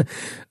said,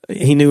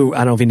 he knew, I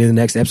don't know if he knew the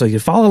next episode. He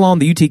said, follow along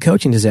the UT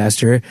coaching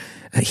disaster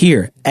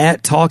here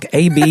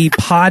 @TalkAB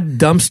pod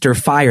dumpster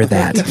fire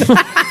that.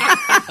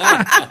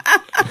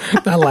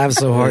 I laughed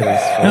so hard.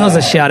 That was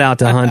a shout out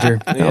to Hunter.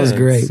 That was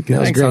great. That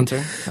was Thanks, great.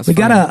 Hunter. That's We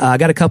got fun.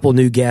 got a couple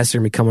new guests that are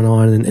gonna be coming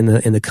on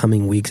in the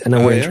coming weeks. I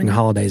know we're yeah? entering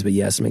holidays, but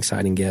some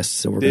exciting guests.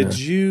 So we're Did gonna.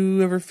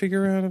 you ever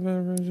figure out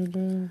about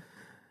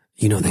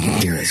You know they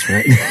can hear us,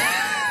 right?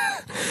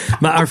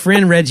 Our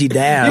friend Reggie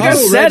Dabbs. You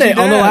guys said Reggie it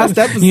on the Dabbs.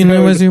 last episode. You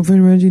know what's your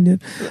friend Reggie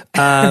did?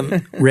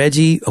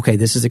 Reggie, okay,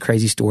 this is a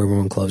crazy story. We're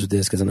going to close with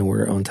this because I know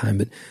we're on time.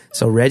 But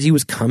so Reggie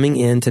was coming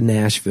into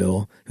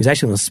Nashville. He was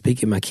actually going to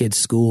speak at my kid's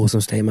school. So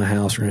I'm staying at my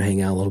house. We're going to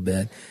hang out a little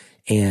bit.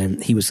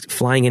 And he was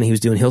flying in. He was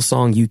doing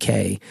Hillsong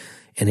UK.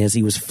 And as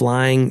he was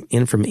flying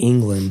in from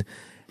England,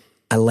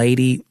 a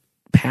lady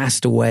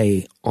passed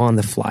away on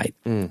the flight.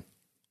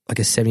 like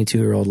a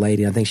 72-year-old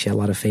lady. I think she had a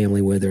lot of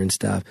family with her and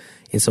stuff.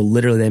 And so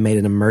literally they made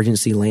an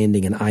emergency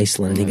landing in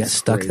Iceland, and he got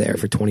stuck there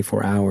for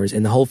 24 hours.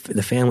 And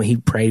the family, he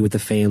prayed with the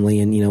family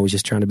and, was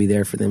just trying to be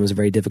there for them. It was a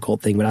very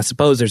difficult thing. But I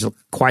suppose there's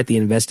quite the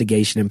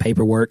investigation and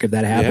paperwork if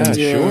that happens.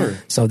 Yeah, sure.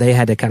 So they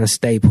had to kind of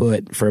stay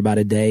put for about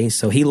a day.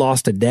 So he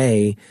lost a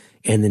day,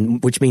 and then,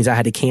 which means I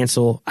had to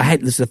cancel.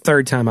 This is the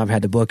third time I've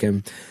had to book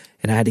him.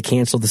 And I had to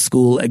cancel the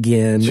school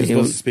again. She was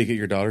supposed to speak at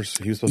your daughter's.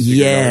 He was supposed to speak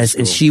at your daughter's school.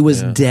 And she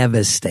was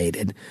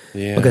devastated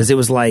because it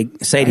was like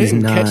Sadie's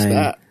 9. Catch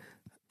that.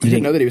 I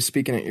didn't know that he was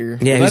speaking at your.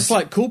 Yeah, that's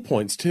like cool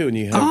points too. And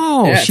you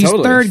have, she's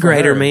totally. third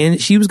grader, man.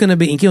 She was going to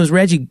be. It was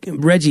Reggie.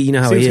 You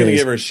know how he is. He was going to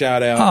give her a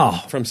shout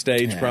out from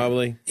stage,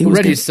 probably.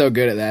 Reggie's so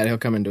good at that. He'll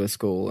come into a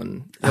school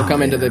and he'll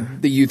come into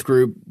the youth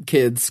group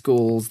kids'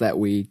 schools that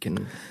week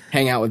and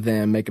hang out with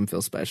them, make them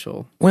feel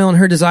special. Well, and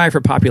her desire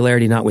for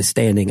popularity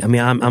notwithstanding, I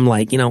mean, I'm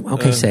like,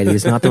 okay, Sadie,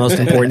 it's not the most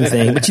important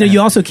thing, but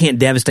you also can't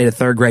devastate a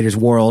third grader's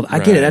world. I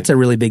get it; that's a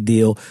really big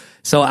deal.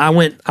 So I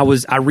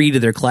read to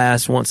their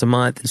class once a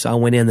month, and so I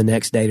went in the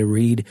next day to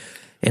read.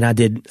 And I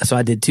did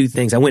 2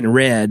 things. I went and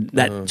read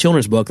that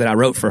children's book that I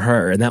wrote for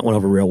her, and that went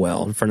over real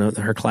well in front of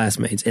her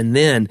classmates. And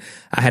then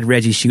I had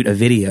Reggie shoot a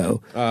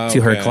video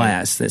to her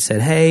class that said,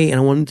 "Hey," and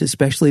I wanted to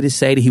especially to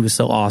say that he was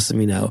so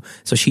awesome,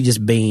 So she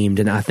just beamed,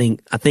 and I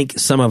think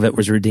some of it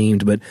was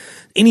redeemed. But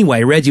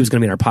anyway, Reggie was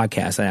going to be on our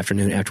podcast that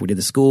afternoon after we did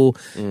the school,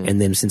 and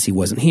then since he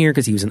wasn't here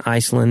because he was in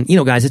Iceland,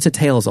 guys, it's a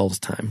tale as old as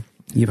time.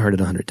 You've heard it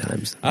 100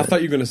 times. I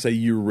thought you were going to say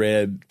you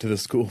read to the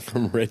school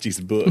from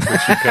Reggie's book,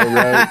 which you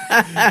co-wrote.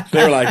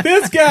 They were like,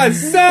 "This guy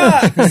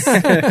sucks.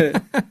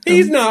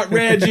 He's not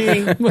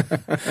Reggie."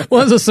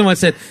 Well, so someone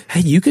said,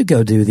 "Hey, you could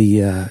go do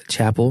the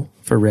chapel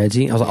for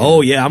Reggie." I was like, "Oh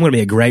yeah, I'm going to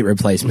be a great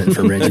replacement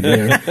for Reggie."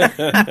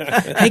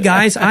 Hey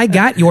guys, I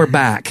got your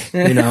back.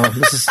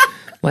 This is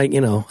like, I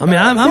mean,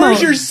 I'm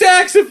where's your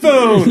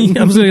saxophone?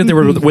 I'm just going to get there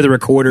with a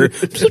recorder.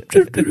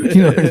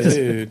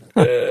 Dude.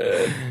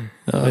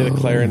 Play the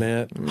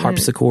clarinet,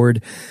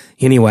 harpsichord.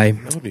 Anyway,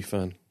 that would be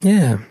fun.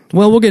 Yeah.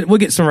 Well, we'll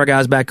get some of our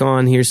guys back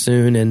on here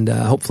soon, and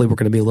hopefully we're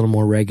going to be a little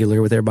more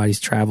regular with everybody's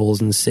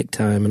travels and sick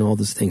time and all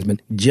those things. But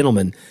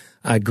gentlemen,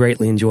 I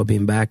greatly enjoy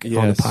being back on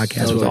the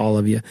podcast with all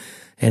of you.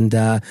 And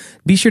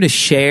be sure to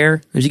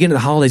share as you get into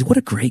the holidays. What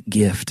a great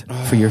gift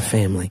for your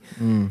family.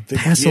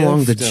 Pass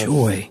along the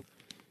joy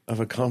of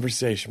a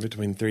conversation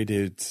between 3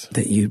 dudes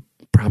that you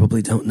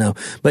probably don't know,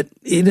 but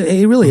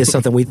it really is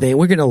something we think.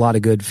 We're getting a lot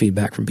of good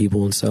feedback from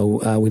people, and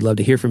so we'd love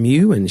to hear from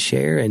you and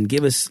share and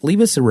leave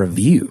us a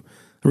review.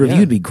 A review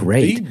would be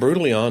great. Be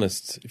brutally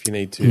honest if you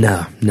need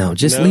to. No,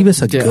 just leave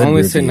us a good review.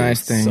 Only say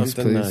nice things,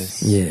 something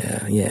please. Nice.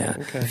 Yeah.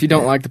 Okay. If you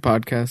don't like the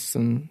podcast,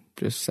 then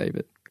just save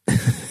it.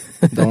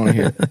 Don't want to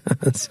hear it.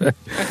 That's right.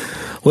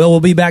 Well, we'll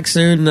be back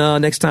soon.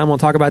 Next time we'll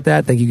talk about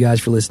that. Thank you guys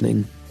for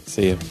listening.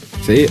 See you.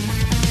 See you.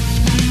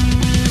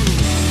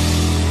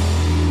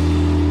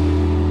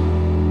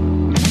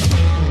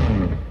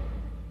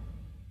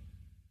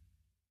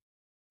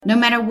 No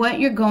matter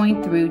what you're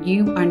going through,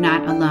 you are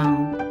not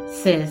alone.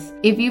 Sis,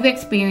 if you've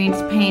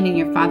experienced pain in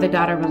your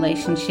father-daughter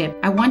relationship,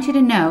 I want you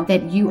to know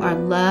that you are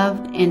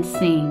loved and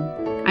seen.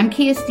 I'm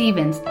Kia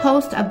Stevens,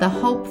 host of the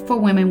Hope for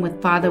Women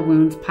with Father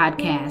Wounds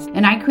podcast,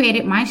 and I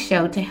created my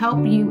show to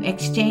help you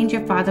exchange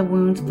your father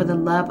wounds for the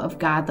love of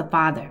God the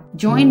Father.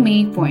 Join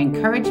me for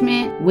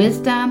encouragement,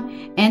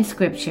 wisdom, and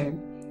scripture.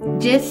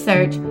 Just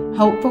search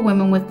Hope for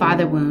Women with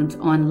Father Wounds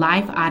on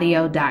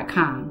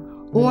lifeaudio.com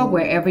or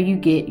wherever you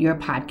get your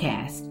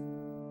podcast.